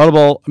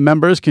 Audible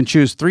members can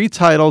choose 3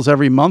 titles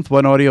every month,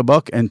 1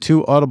 audiobook and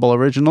 2 Audible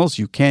Originals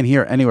you can't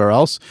hear anywhere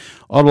else.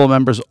 Audible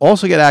members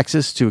also get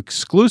access to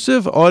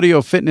exclusive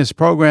audio fitness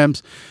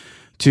programs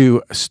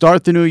to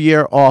start the new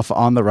year off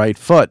on the right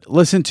foot.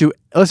 Listen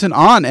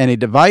on any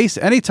device,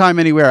 anytime,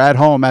 anywhere, at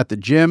home, at the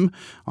gym,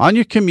 on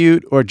your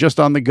commute, or just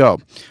on the go.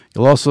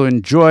 You'll also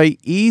enjoy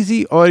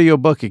easy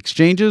audiobook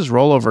exchanges,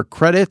 rollover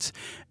credits,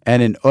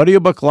 and an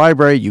audiobook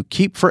library you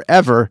keep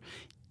forever,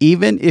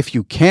 even if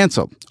you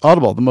cancel.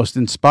 Audible, the most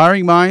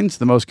inspiring minds,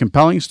 the most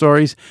compelling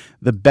stories,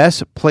 the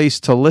best place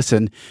to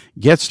listen.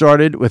 Get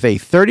started with a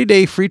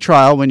 30-day free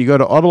trial when you go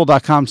to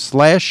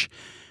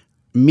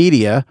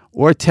audible.com/media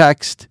or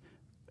text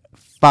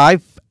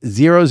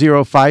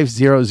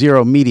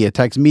 500-500 media.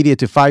 Text media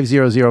to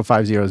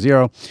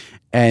 500-500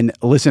 and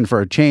listen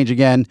for a change.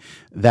 Again,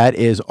 that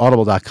is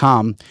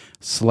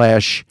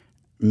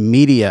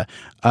audible.com/media.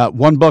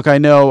 One book I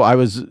know, I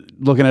was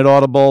looking at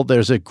Audible.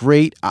 There's a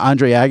great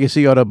Andre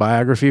Agassi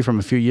autobiography from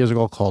a few years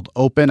ago called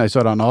Open. I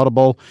saw it on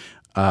Audible.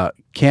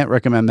 Can't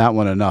recommend that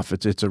one enough.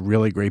 It's a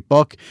really great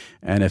book.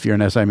 And if you're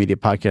an SI Media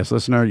Podcast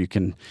listener, you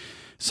can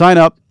sign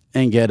up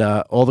and get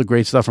all the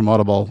great stuff from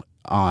Audible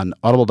on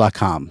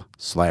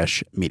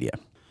audible.com/media.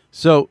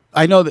 So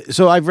I know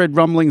so I've read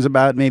rumblings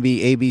about maybe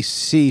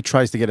ABC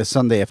tries to get a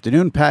Sunday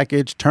afternoon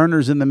package.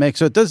 Turner's in the mix.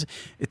 So it does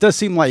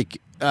seem like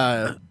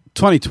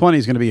 2020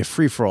 is going to be a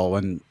free-for-all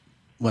when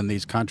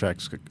these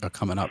contracts are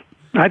coming up.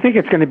 I think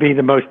it's going to be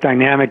the most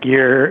dynamic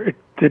year,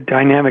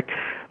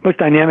 most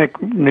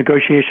dynamic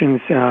negotiations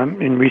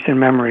in recent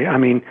memory. I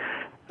mean,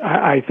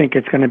 I think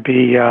it's going to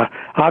be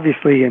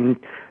obviously in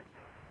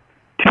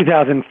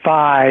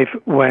 2005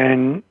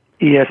 when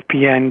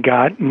ESPN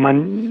got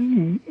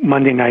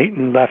Monday night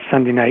and left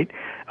Sunday night.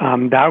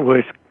 That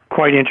was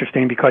quite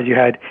interesting because you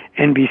had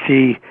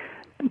NBC,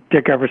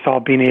 Dick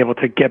Ebersol being able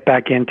to get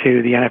back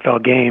into the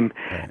NFL game,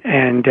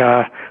 and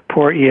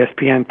poor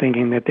ESPN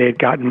thinking that they had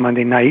gotten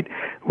Monday night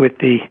with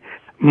the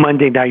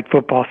Monday Night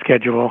Football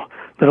schedule.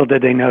 Little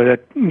did they know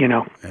that,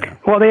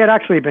 well, they had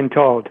actually been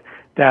told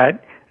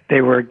that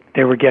they were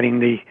getting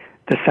the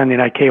Sunday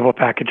night cable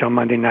package on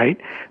Monday night,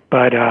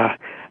 but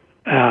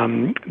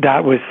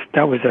that was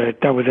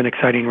an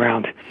exciting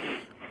round.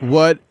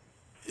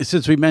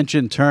 Since we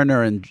mentioned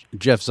Turner and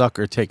Jeff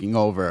Zucker taking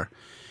over,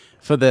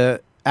 for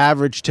the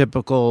average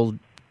typical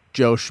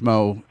Joe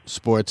Schmo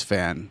sports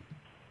fan,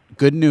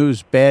 good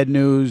news, bad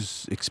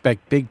news,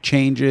 expect big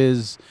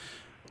changes.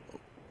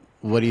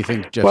 What do you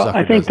think Jeff Zucker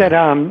I think that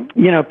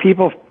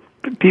people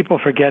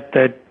forget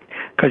that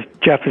because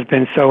Jeff has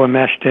been so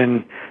enmeshed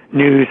in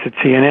news at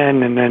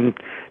CNN, and then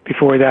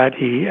before that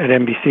he at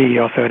NBC, he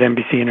also had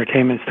NBC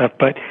Entertainment stuff.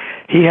 But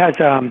he has,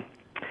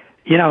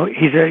 he's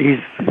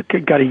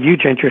got a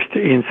huge interest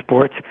in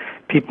sports.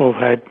 People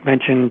had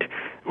mentioned,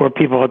 or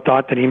people had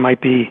thought that he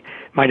might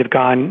have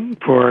gone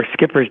for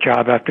Skipper's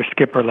job after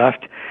Skipper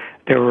left.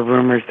 there were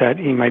rumors that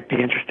he might be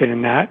interested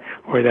in that,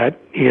 or that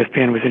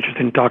ESPN was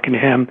interested in talking to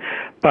him.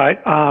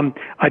 But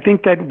I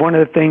think that one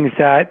of the things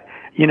that,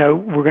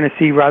 we're going to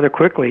see rather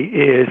quickly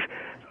is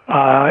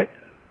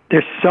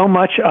there's so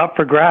much up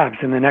for grabs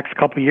in the next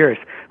couple of years.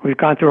 We've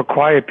gone through a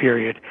quiet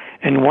period,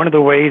 and one of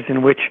the ways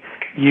in which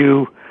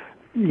you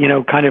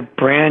kind of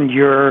brand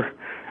your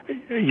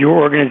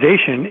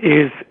organization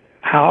is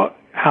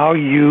how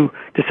you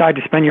decide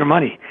to spend your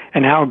money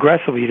and how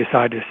aggressively you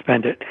decide to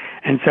spend it.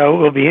 And so it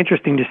will be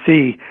interesting to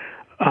see,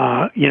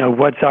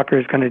 what Zucker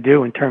is going to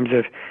do in terms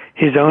of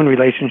his own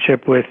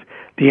relationship with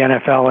the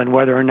NFL and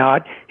whether or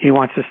not he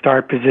wants to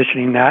start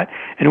positioning that,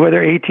 and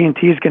whether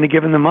AT&T is going to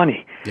give him the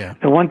money. Yeah.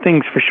 The one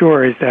thing for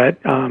sure is that,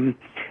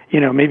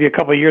 maybe a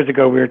couple of years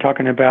ago we were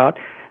talking about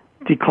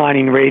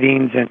declining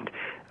ratings and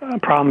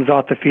problems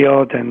off the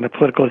field and the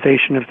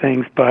politicalization of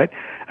things. But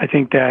I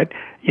think that,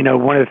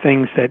 one of the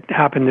things that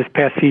happened this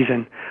past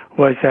season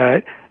was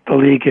that the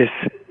league is,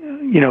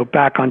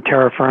 back on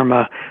terra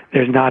firma.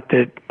 There's not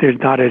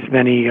as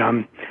many,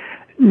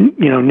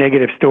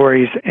 negative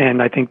stories.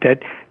 And I think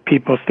that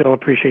people still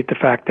appreciate the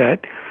fact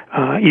that,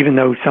 even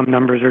though some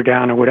numbers are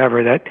down or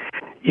whatever, that,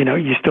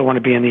 you still want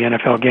to be in the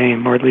NFL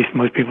game, or at least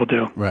most people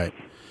do. Right.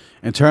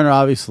 And Turner,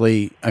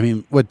 obviously,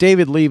 what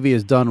David Levy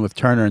has done with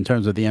Turner in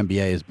terms of the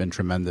NBA has been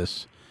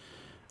tremendous.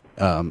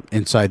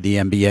 Inside the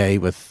NBA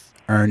with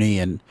Ernie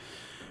and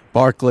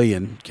Barkley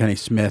and Kenny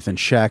Smith and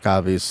Shaq,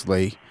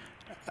 obviously.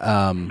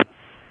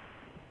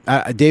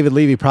 David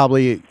Levy,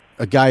 probably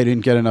a guy who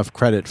didn't get enough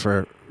credit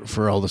for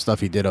all the stuff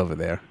he did over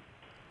there.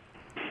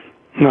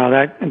 No,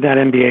 that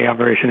NBA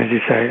operation, as you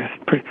say, is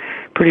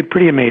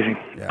pretty amazing.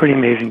 Yeah. Pretty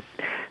amazing.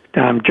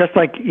 Just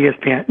like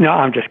ESPN. No,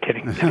 I'm just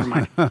kidding. Never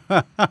mind.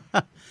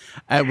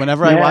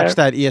 Whenever I watch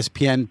that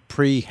ESPN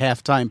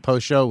pre-halftime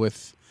post show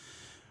with,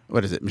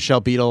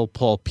 Michelle Beadle,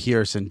 Paul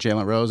Pierce, and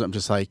Jalen Rose, I'm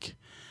just like,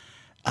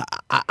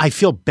 I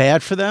feel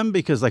bad for them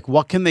because,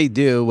 what can they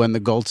do when the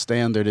gold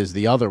standard is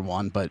the other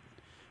one? But,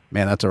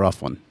 man, that's a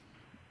rough one.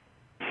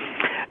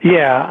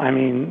 Yeah,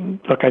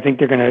 look, I think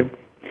they're going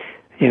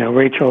to,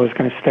 Rachel is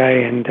going to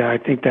stay, and I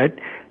think that,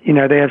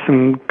 they have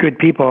some good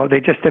people. They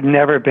just have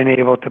never been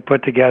able to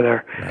put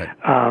together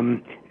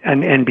an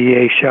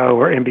NBA show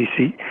or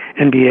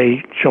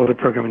NBA shoulder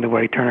program in the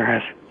way Turner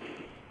has.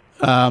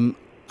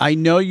 I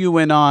know you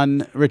went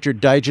on Richard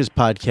Deitch's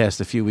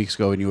podcast a few weeks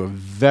ago, and you were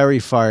very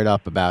fired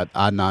up about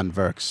Adnan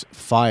Virk's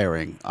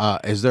firing.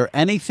 Is there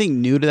anything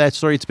new to that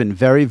story? It's been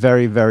very,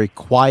 very, very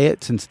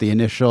quiet since the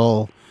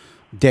initial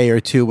day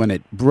or two when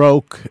it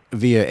broke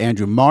via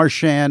Andrew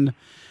Marchand.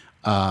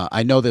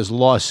 I know there's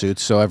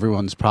lawsuits, so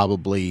everyone's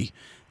probably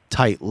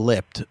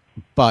tight-lipped.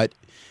 But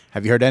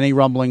have you heard any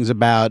rumblings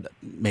about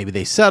maybe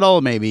they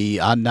settle, maybe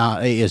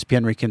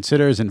ESPN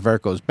reconsiders and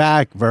Virk goes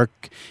back? Virk,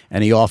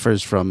 any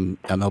offers from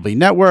MLB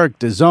Network,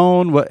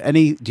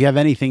 DAZN? Do you have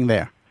anything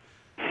there?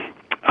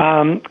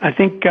 I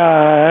think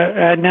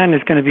Adnan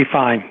is going to be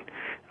fine.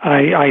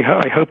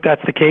 I hope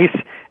that's the case,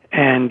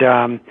 and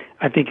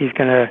I think he's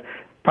going to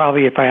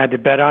probably, if I had to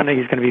bet on it,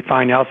 he's going to be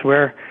fine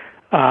elsewhere.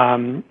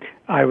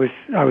 I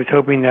was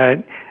hoping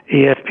that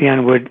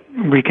ESPN would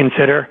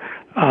reconsider,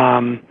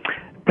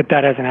 but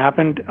that hasn't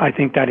happened. I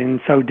think that in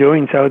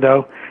doing so,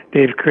 though,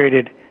 they've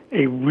created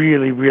a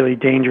really, really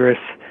dangerous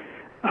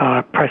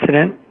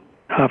precedent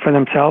for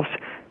themselves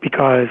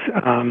because,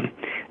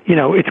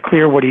 it's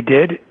clear what he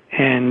did,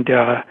 and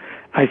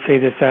I say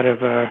this out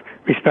of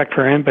respect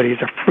for him, but he's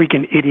a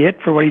freaking idiot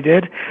for what he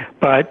did.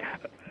 But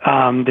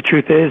the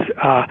truth is,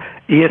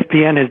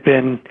 ESPN has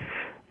been,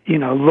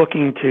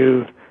 looking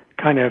to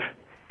kind of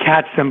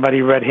catch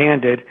somebody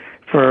red-handed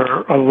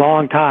for a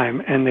long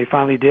time, and they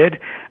finally did.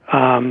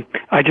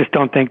 I just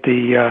don't think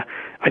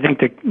I think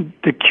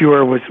the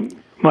cure was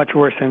much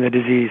worse than the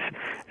disease,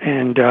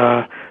 and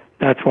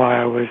that's why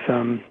I was,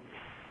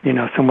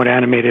 somewhat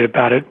animated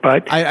about it.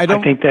 But I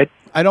think that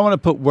I don't want to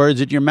put words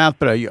in your mouth,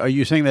 but are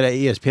you saying that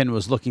ESPN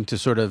was looking to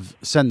sort of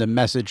send a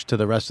message to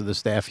the rest of the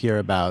staff here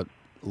about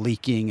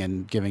leaking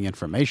and giving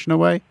information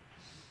away?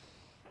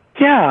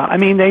 Yeah,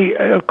 they,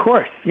 of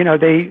course,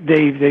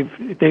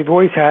 they've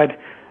always had.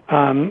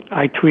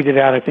 I tweeted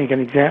out, I think, an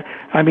example.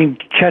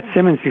 Chet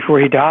Simmons, before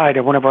he died,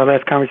 at one of our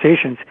last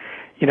conversations,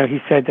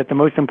 he said that the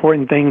most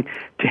important thing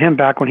to him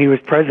back when he was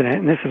president,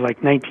 and this is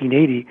like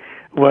 1980,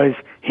 was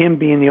him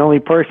being the only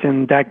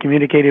person that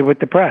communicated with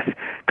the press,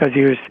 because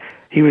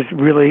he was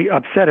really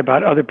upset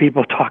about other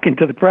people talking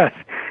to the press.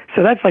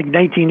 So that's like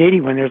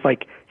 1980 when there's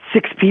like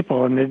 6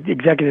 people in the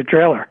executive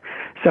trailer.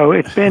 So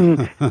it's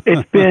been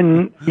it's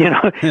been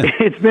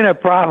a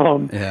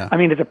problem. Yeah.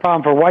 It's a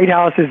problem for White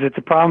Houses. It's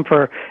a problem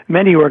for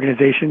many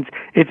organizations.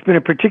 It's been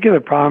a particular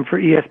problem for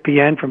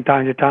ESPN from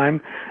time to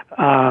time.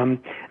 I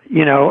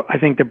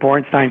think that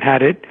Bornstein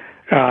had it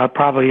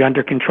probably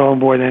under control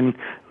more than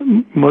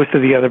most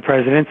of the other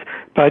presidents.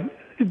 But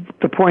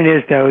the point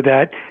is, though,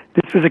 that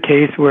this was a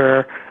case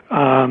where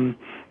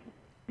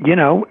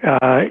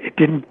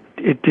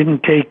it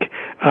didn't take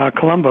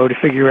Colombo to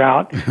figure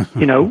out,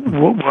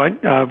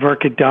 what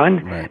Virk had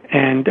done, right.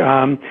 And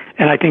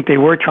I think they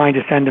were trying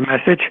to send a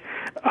message.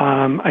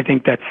 I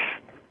think that's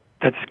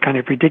that's kind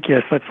of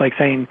ridiculous. That's like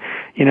saying,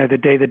 the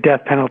day the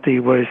death penalty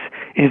was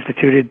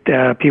instituted,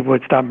 people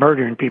would stop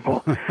murdering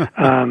people,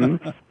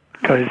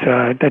 because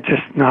that's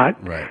just not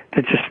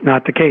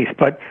the case.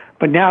 But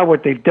now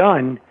what they've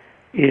done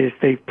is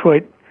they've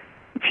put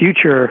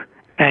future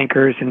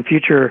anchors and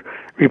future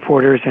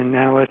reporters and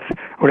analysts,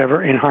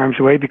 whatever, in harm's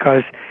way,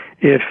 because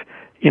if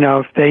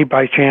they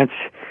by chance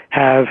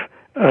have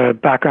a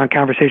background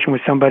conversation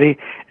with somebody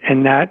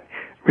and that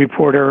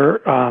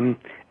reporter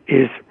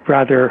is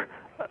rather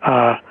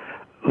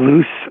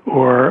loose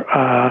or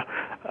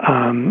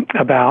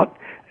about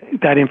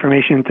that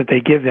information that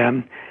they give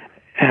them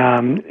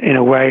in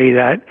a way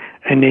that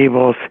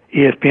enables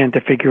ESPN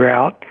to figure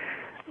out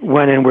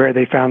when and where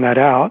they found that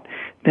out,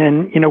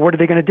 then what are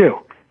they going to do?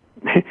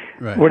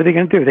 Right. What are they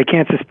going to do? They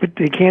can't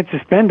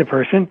suspend a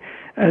person.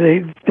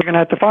 They're going to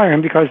have to fire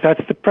him because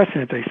that's the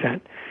precedent they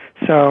set.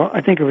 So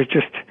I think it was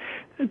just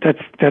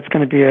that's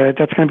going to be a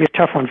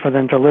tough one for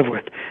them to live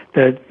with.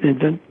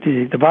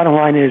 The bottom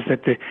line is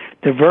that the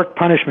Virk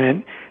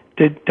punishment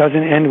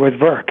doesn't end with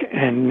Virk,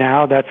 and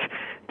now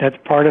that's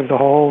part of the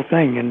whole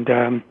thing,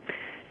 and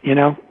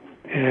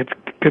it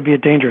could be a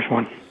dangerous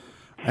one.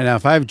 And now,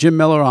 if I have Jim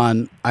Miller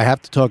on, I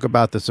have to talk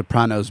about the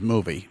Sopranos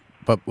movie.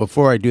 But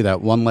before I do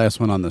that, one last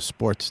one on the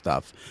sports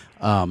stuff.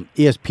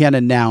 ESPN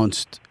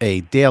announced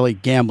a daily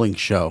gambling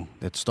show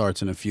that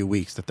starts in a few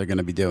weeks that they're going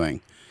to be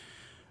doing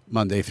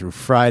Monday through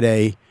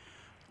Friday.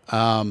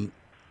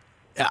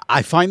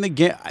 I find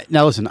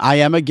now listen, I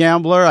am a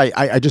gambler.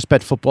 I just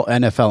bet football,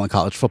 NFL, and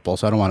college football,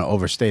 so I don't want to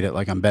overstate it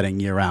like I'm betting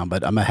year round.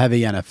 But I'm a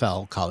heavy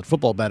NFL, college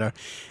football bettor,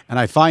 and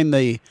I find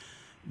the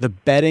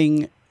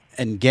betting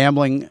and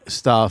gambling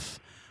stuff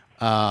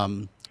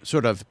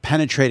sort of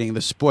penetrating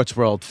the sports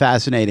world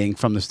fascinating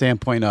from the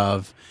standpoint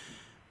of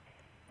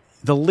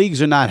the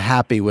leagues are not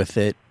happy with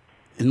it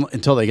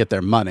until they get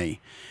their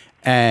money.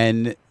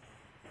 And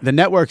the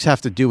networks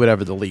have to do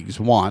whatever the leagues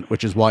want,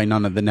 which is why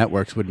none of the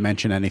networks would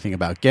mention anything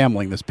about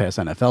gambling this past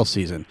NFL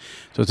season.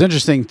 So it's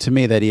interesting to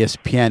me that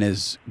ESPN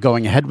is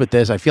going ahead with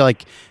this. I feel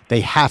like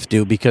they have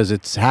to because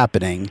it's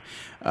happening.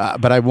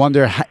 But I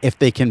wonder if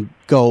they can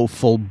go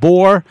full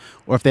bore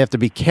or if they have to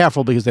be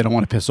careful because they don't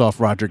want to piss off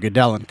Roger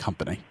Goodell and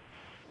company.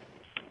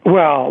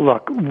 Well,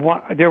 look,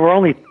 there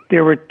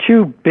were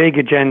two big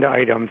agenda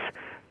items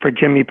for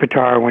Jimmy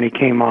Pitaro when he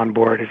came on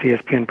board as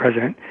ESPN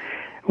president.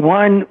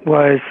 One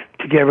was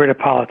to get rid of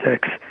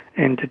politics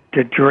and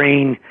to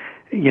drain,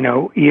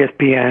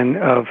 ESPN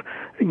of,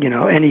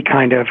 any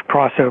kind of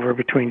crossover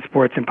between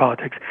sports and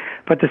politics.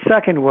 But the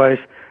second was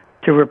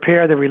to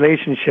repair the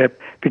relationship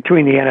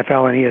between the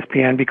NFL and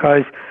ESPN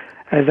because,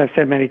 as I've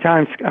said many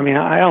times,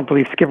 I don't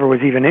believe Skipper was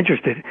even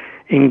interested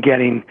in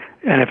getting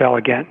NFL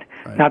again.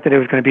 Right. Not that it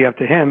was going to be up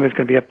to him. It was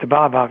going to be up to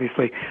Bob,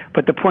 obviously.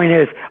 But the point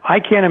is, I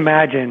can't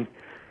imagine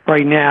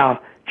right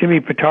now Jimmy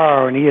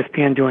Pitaro and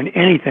ESPN doing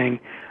anything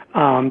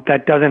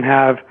that doesn't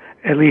have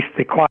at least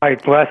the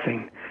quiet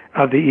blessing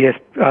of the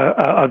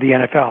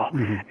NFL.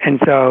 Mm-hmm. And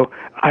so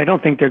I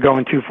don't think they're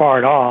going too far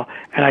at all.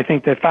 And I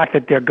think the fact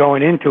that they're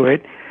going into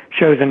it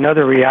shows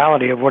another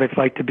reality of what it's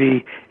like to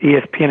be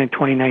ESPN in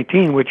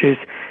 2019, which is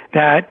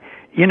that,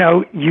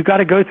 you got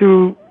to go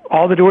through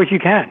all the doors you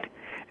can.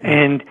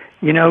 And,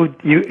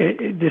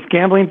 this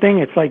gambling thing,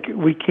 it's like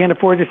we can't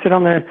afford to sit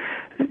on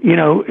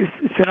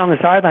the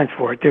sidelines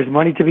for it. There's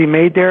money to be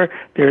made there.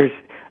 There's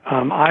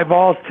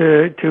eyeballs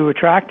to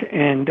attract,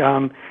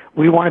 and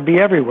we want to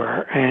be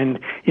everywhere. And,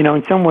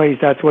 in some ways,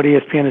 that's what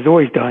ESPN has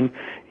always done,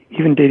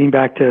 even dating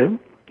back to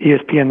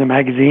ESPN, the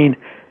magazine,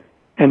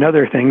 and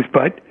other things.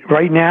 But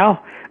right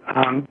now,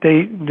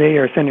 they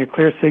are sending a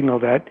clear signal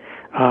that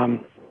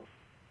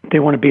they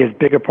want to be as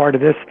big a part of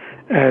this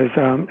as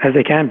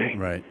they can be.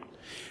 Right.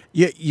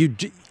 Yeah,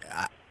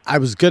 I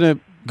was going to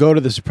go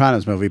to the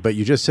Sopranos movie, but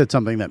you just said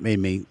something that made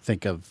me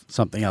think of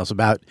something else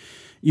about,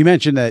 you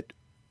mentioned that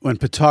when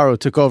Pitaro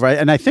took over,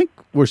 and I think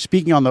we're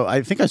speaking on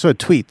I think I saw a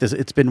tweet,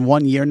 it's been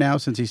 1 year now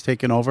since he's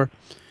taken over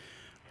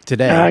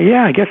today.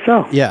 Yeah, I guess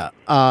so. Yeah.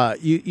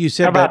 You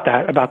said about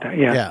that,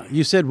 yeah. Yeah,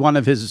 you said one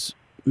of his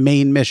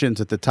main missions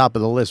at the top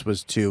of the list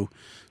was to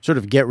sort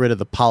of get rid of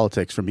the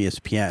politics from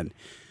ESPN.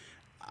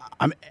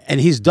 And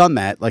he's done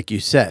that, like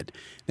you said.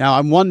 Now,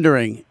 I'm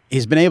wondering,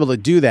 he's been able to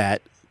do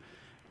that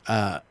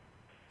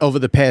over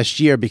the past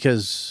year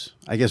because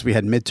I guess we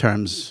had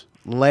midterms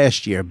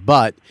last year,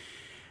 but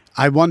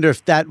I wonder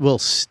if that will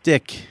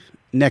stick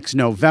next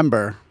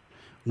November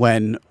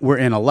when we're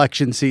in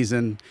election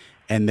season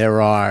and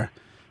there are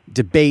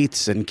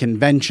debates and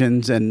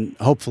conventions and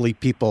hopefully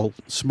people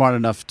smart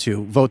enough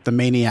to vote the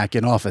maniac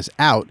in office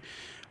out.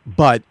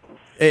 But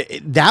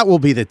that will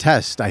be the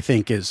test, I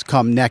think, is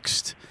come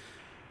next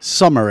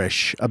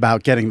summerish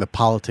about getting the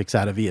politics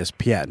out of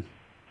ESPN.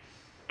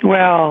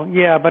 Well,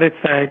 yeah, but it's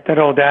that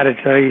old adage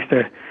that I used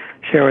to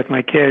share with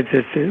my kids,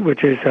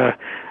 which is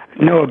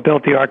Noah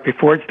built the ark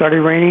before it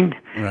started raining.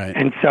 Right.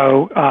 And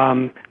so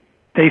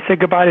they said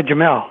goodbye to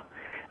Jamel,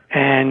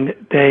 and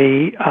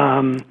they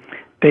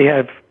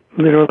have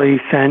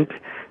literally sent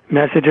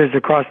messages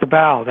across the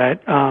bow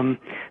that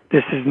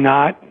this is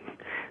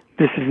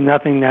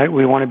nothing that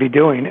we want to be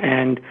doing.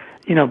 And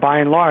by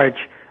and large,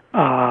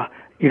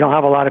 you don't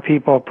have a lot of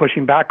people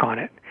pushing back on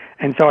it.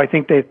 And so I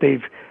think that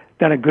they've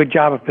done a good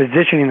job of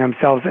positioning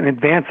themselves in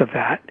advance of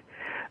that,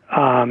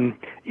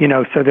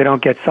 so they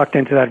don't get sucked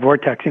into that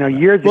vortex.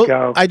 Years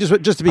ago.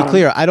 Just to be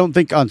clear, I don't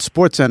think on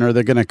SportsCenter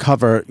they're going to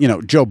cover,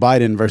 Joe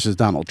Biden versus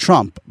Donald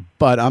Trump,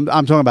 but I'm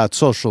talking about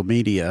social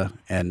media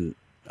and.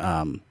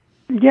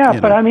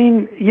 But I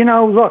mean,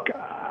 look,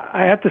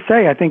 I have to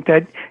say, I think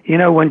that,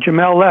 when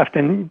Jamel left,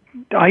 and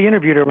I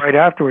interviewed her right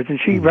afterwards, and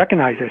she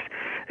recognized this.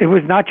 It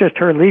was not just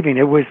her leaving;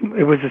 it was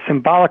a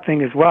symbolic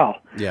thing as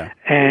well. Yeah.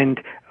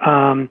 And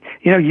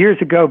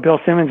years ago, Bill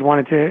Simmons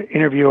wanted to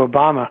interview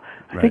Obama.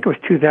 I think it was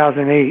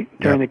 2008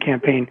 during the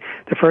campaign,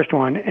 the first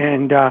one,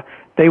 and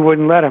they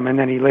wouldn't let him. And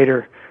then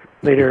later,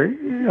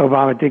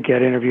 Obama did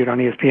get interviewed on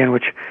ESPN,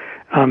 which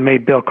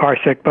made Bill Carr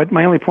sick. But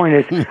my only point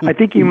is, I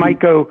think you might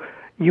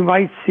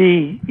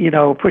see,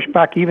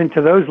 pushback even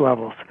to those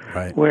levels,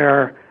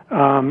 where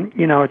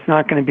it's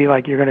not going to be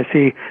like you're going to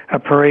see a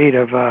parade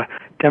of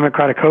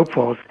Democratic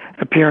hopefuls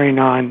appearing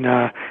on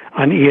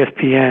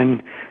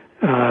ESPN,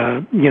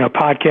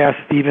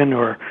 podcasts even,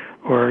 or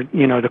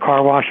the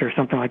car wash or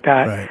something like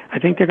that. Right. I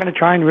think they're going to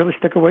try and really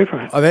stick away from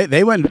it. Oh,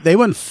 they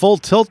went full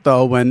tilt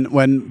though when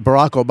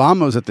Barack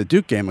Obama was at the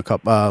Duke game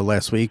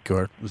last week,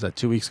 or was that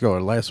 2 weeks ago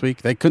or last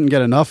week? They couldn't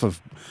get enough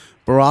of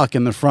Barack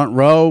in the front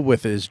row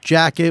with his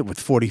jacket with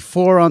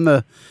 44 on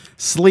the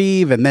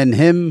sleeve, and then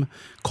him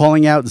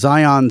calling out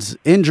Zion's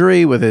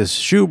injury with his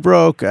shoe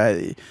broke.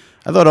 I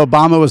thought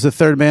Obama was the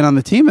third man on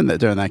the team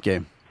during that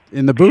game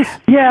in the booth.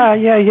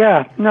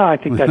 Yeah. No, I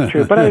think that's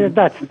true, but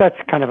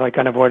that's kind of like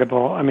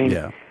unavoidable. I mean,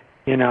 if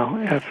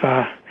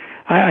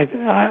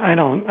I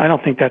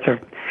don't think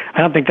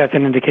that's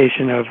an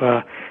indication of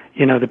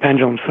the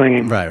pendulum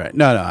swinging. Right.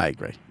 No, I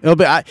agree.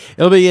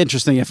 It'll be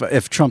interesting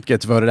if Trump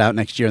gets voted out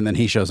next year and then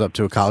he shows up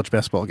to a college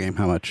basketball game.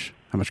 How much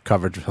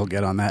coverage he'll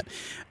get on that?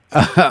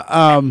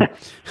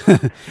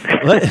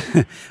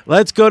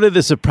 Let's go to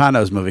the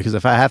Sopranos movie, because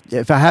if I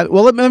have,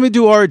 let me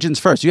do Origins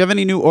first. Do you have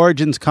any new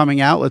Origins coming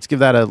out? Let's give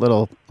that a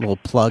little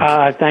plug.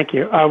 Thank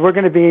you. We're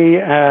going to be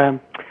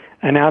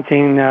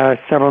announcing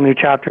several new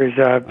chapters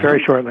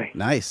very shortly.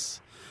 Nice.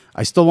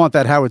 I still want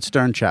that Howard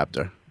Stern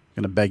chapter. I'm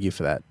going to beg you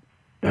for that.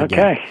 Again.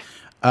 Okay.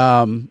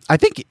 I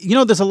think,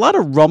 there's a lot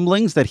of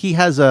rumblings that he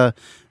has a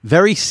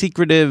very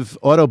secretive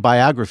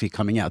autobiography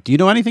coming out. Do you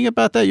know anything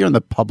about that? You're in the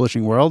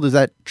publishing world. Is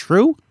that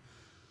true?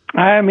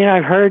 I mean,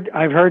 I've heard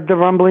the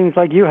rumblings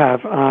like you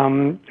have.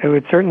 It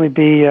would certainly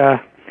be a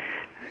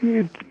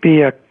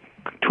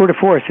tour de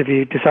force if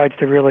he decides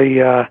to really,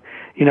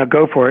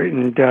 go for it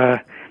and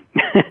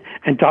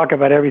and talk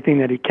about everything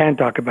that he can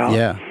talk about.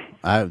 Yeah,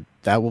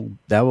 that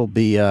will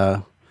be.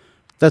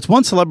 That's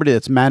one celebrity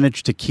that's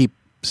managed to keep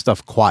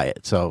stuff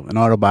quiet. So an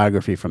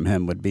autobiography from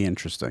him would be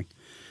interesting.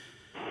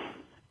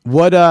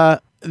 What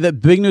the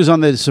big news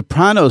on the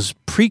Sopranos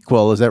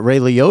prequel is that Ray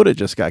Liotta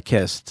just got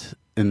cast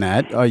in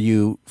that. Are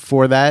you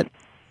for that?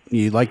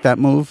 You like that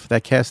move,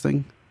 that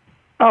casting?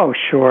 Oh,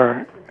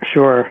 sure.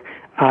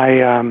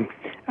 I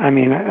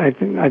mean, I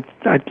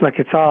like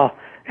it's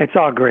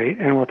all great,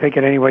 and we'll take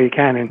it any way you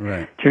can.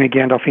 And Jimmy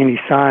Gandolfini's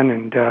son,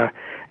 and I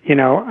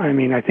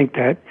mean, I think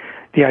that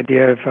the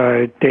idea of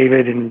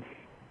David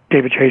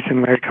Chase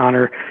and Larry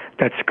Connor,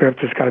 that script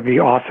has got to be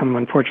awesome.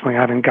 Unfortunately,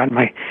 I haven't gotten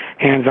my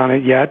hands on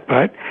it yet,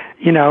 but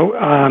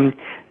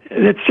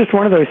it's just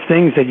one of those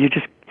things that you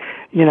just,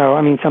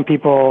 I mean, some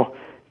people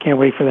can't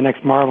wait for the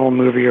next Marvel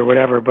movie or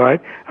whatever,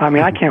 but I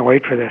mean, I can't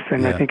wait for this,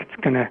 and I think it's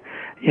gonna,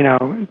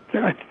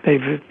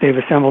 they've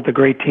assembled a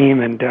great team,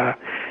 and I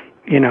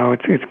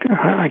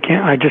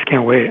just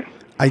can't wait.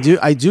 I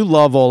do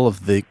love all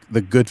of the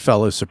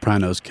Goodfellas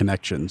Sopranos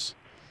connections.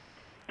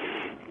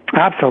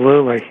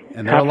 Absolutely,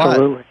 and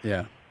absolutely.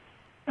 Yeah.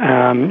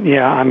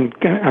 I'm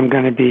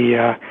going to be.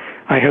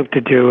 I hope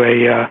to do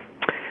a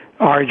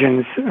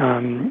Origins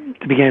the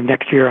beginning of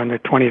next year on the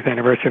 20th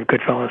anniversary of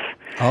Goodfellas.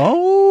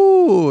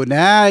 Oh,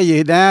 now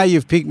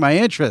you've piqued my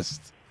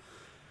interest.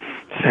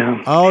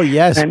 So. Oh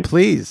yes,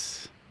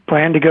 please.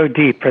 Plan to go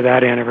deep for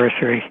that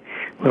anniversary,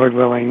 Lord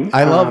willing.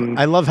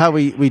 I love how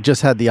we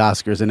just had the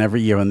Oscars, and every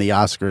year when the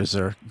Oscars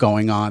are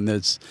going on,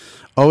 there's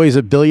always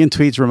a billion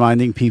tweets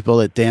reminding people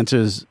that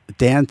Dances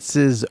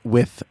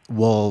with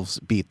Wolves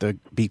beat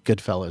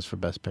Goodfellas for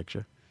Best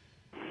Picture.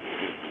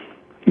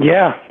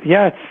 Yeah,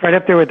 it's right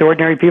up there with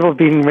Ordinary People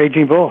beating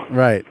Raging Bull.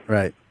 Right.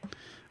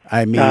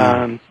 I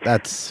mean,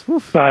 that's.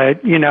 Oof.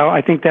 But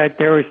I think that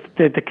there was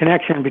the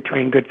connection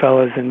between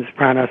Goodfellas and The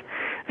Sopranos.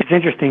 It's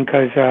interesting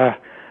because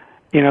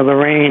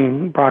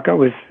Lorraine Bracco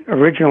was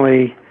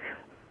originally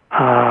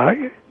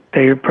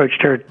they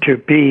approached her to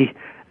be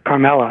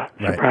Carmela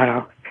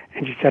Soprano.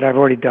 And she said, I've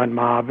already done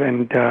Mob,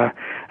 and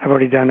I've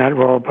already done that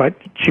role, but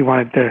she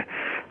wanted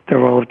the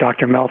role of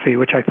Dr. Melfi,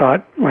 which I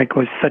thought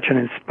was such an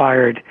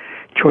inspired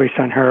choice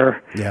on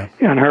her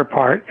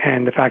part,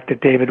 and the fact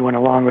that David went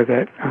along with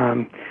it.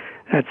 And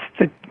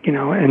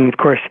of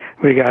course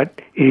we got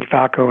Edie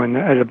Falco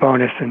as a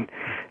bonus, and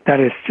that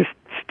is just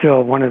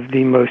still one of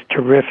the most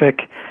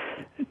terrific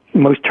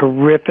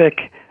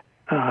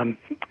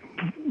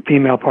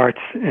female parts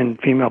and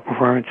female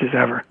performances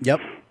ever. Yep.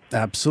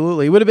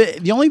 Absolutely. It would have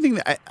been the only thing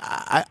that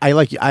I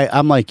like.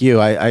 I'm like you.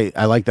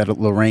 I like that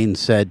Lorraine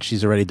said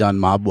she's already done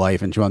Mob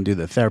Wife and she wanted to do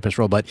the therapist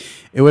role. But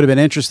it would have been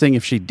interesting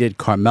if she did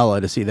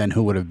Carmela to see then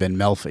who would have been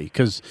Melfi,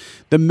 because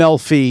the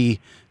Melfi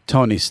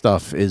Tony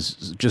stuff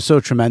is just so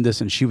tremendous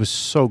and she was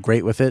so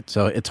great with it.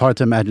 So it's hard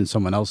to imagine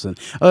someone else. You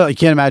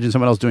can't imagine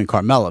someone else doing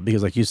Carmela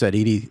because, like you said,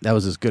 Edie, that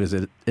was as good as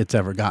it's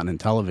ever gotten in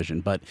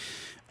television. But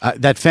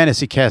that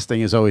fantasy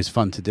casting is always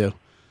fun to do.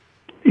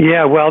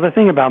 Yeah, well, the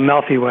thing about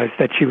Melfi was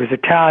that she was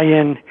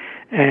Italian,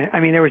 and I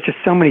mean, there was just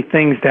so many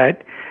things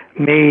that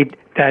made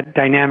that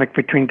dynamic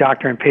between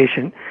doctor and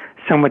patient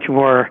so much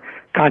more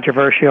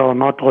controversial and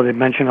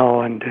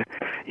multiple-dimensional, and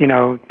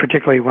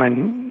particularly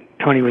when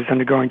Tony was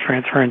undergoing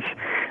transference.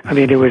 I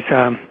mean, it was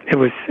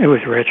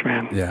rich,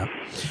 man. Yeah.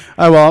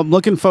 All right, well, I'm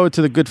looking forward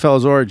to the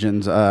Goodfellas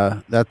Origins.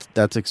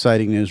 That's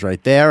exciting news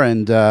right there,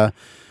 and.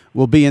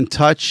 We'll be in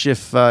touch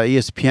if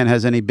ESPN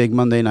has any big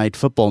Monday Night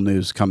Football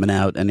news coming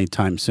out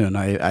anytime soon.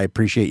 I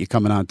appreciate you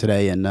coming on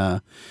today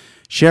and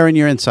sharing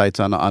your insights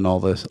on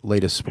all the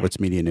latest sports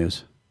media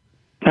news.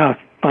 Oh,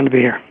 fun to be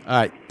here.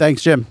 All right.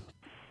 Thanks, Jim.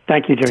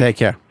 Thank you, Jim. Take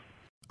care.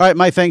 All right.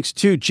 My thanks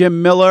to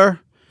Jim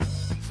Miller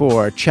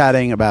for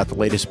chatting about the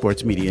latest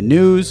sports media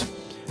news.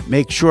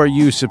 Make sure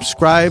you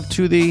subscribe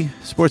to the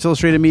Sports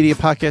Illustrated Media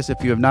Podcast.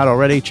 If you have not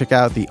already, check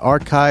out the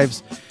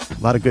archives.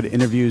 A lot of good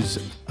interviews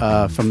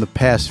from the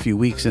past few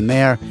weeks in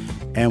there.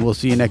 And we'll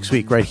see you next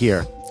week right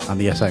here on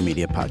the SI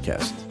Media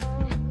Podcast.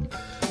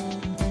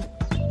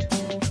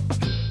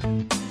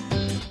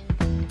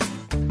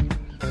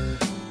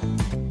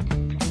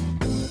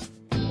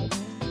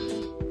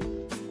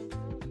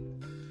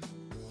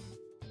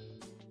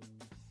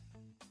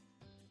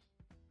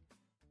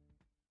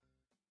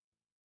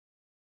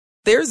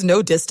 There's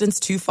no distance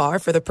too far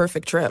for the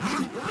perfect trip.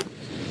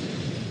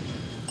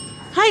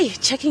 Hi,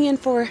 checking in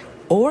for...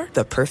 Or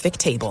the perfect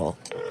table.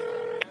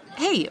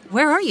 Hey,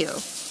 where are you?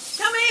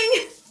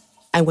 Coming!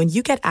 And when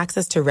you get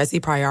access to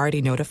Resi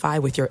Priority Notify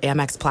with your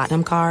Amex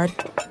Platinum card...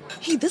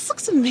 Hey, this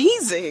looks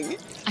amazing.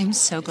 I'm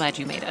so glad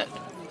you made it.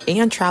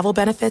 And travel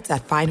benefits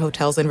at fine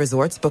hotels and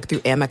resorts booked through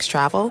Amex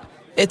Travel,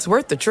 it's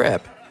worth the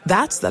trip.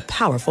 That's the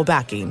powerful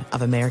backing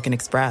of American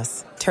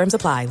Express. Terms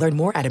apply. Learn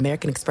more at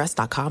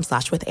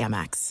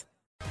americanexpress.com/withAmex.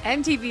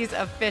 MTV's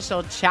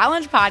official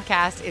Challenge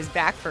podcast is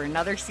back for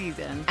another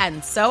season.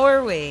 And so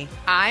are we.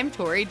 I'm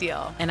Tori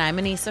Deal. And I'm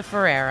Anissa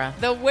Ferreira.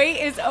 The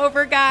wait is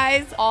over,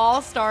 guys.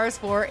 All Stars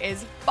 4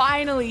 is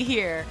finally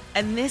here.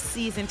 And this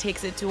season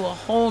takes it to a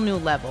whole new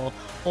level.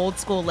 Old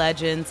school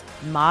legends,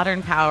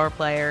 modern power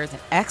players,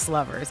 and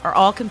ex-lovers are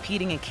all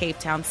competing in Cape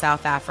Town,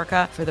 South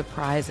Africa for the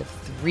prize of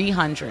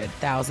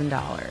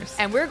 $300,000.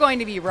 And we're going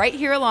to be right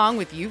here along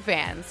with you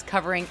fans,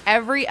 covering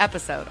every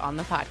episode on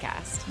the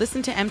podcast.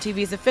 Listen to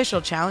MTV's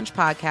official Challenge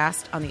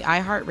podcast on the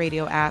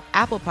iHeartRadio app,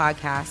 Apple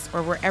Podcasts,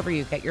 or wherever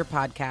you get your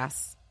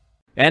podcasts.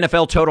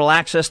 NFL Total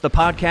Access, the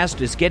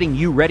podcast, is getting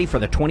you ready for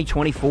the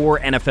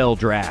 2024 NFL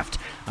Draft.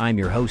 I'm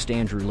your host,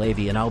 Andrew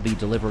Levy, and I'll be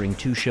delivering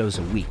 2 shows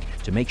a week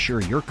to make sure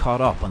you're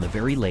caught up on the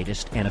very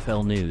latest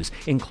NFL news,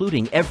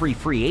 including every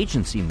free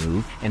agency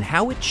move and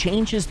how it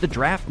changes the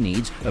draft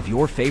needs of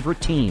your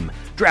favorite team.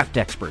 Draft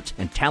experts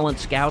and talent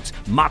scouts,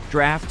 mock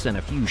drafts, and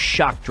a few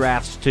shock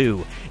drafts,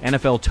 too.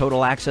 NFL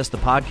Total Access, the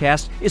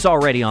podcast, is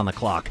already on the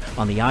clock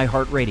on the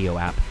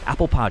iHeartRadio app,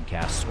 Apple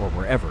Podcasts, or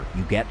wherever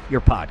you get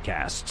your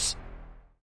podcasts.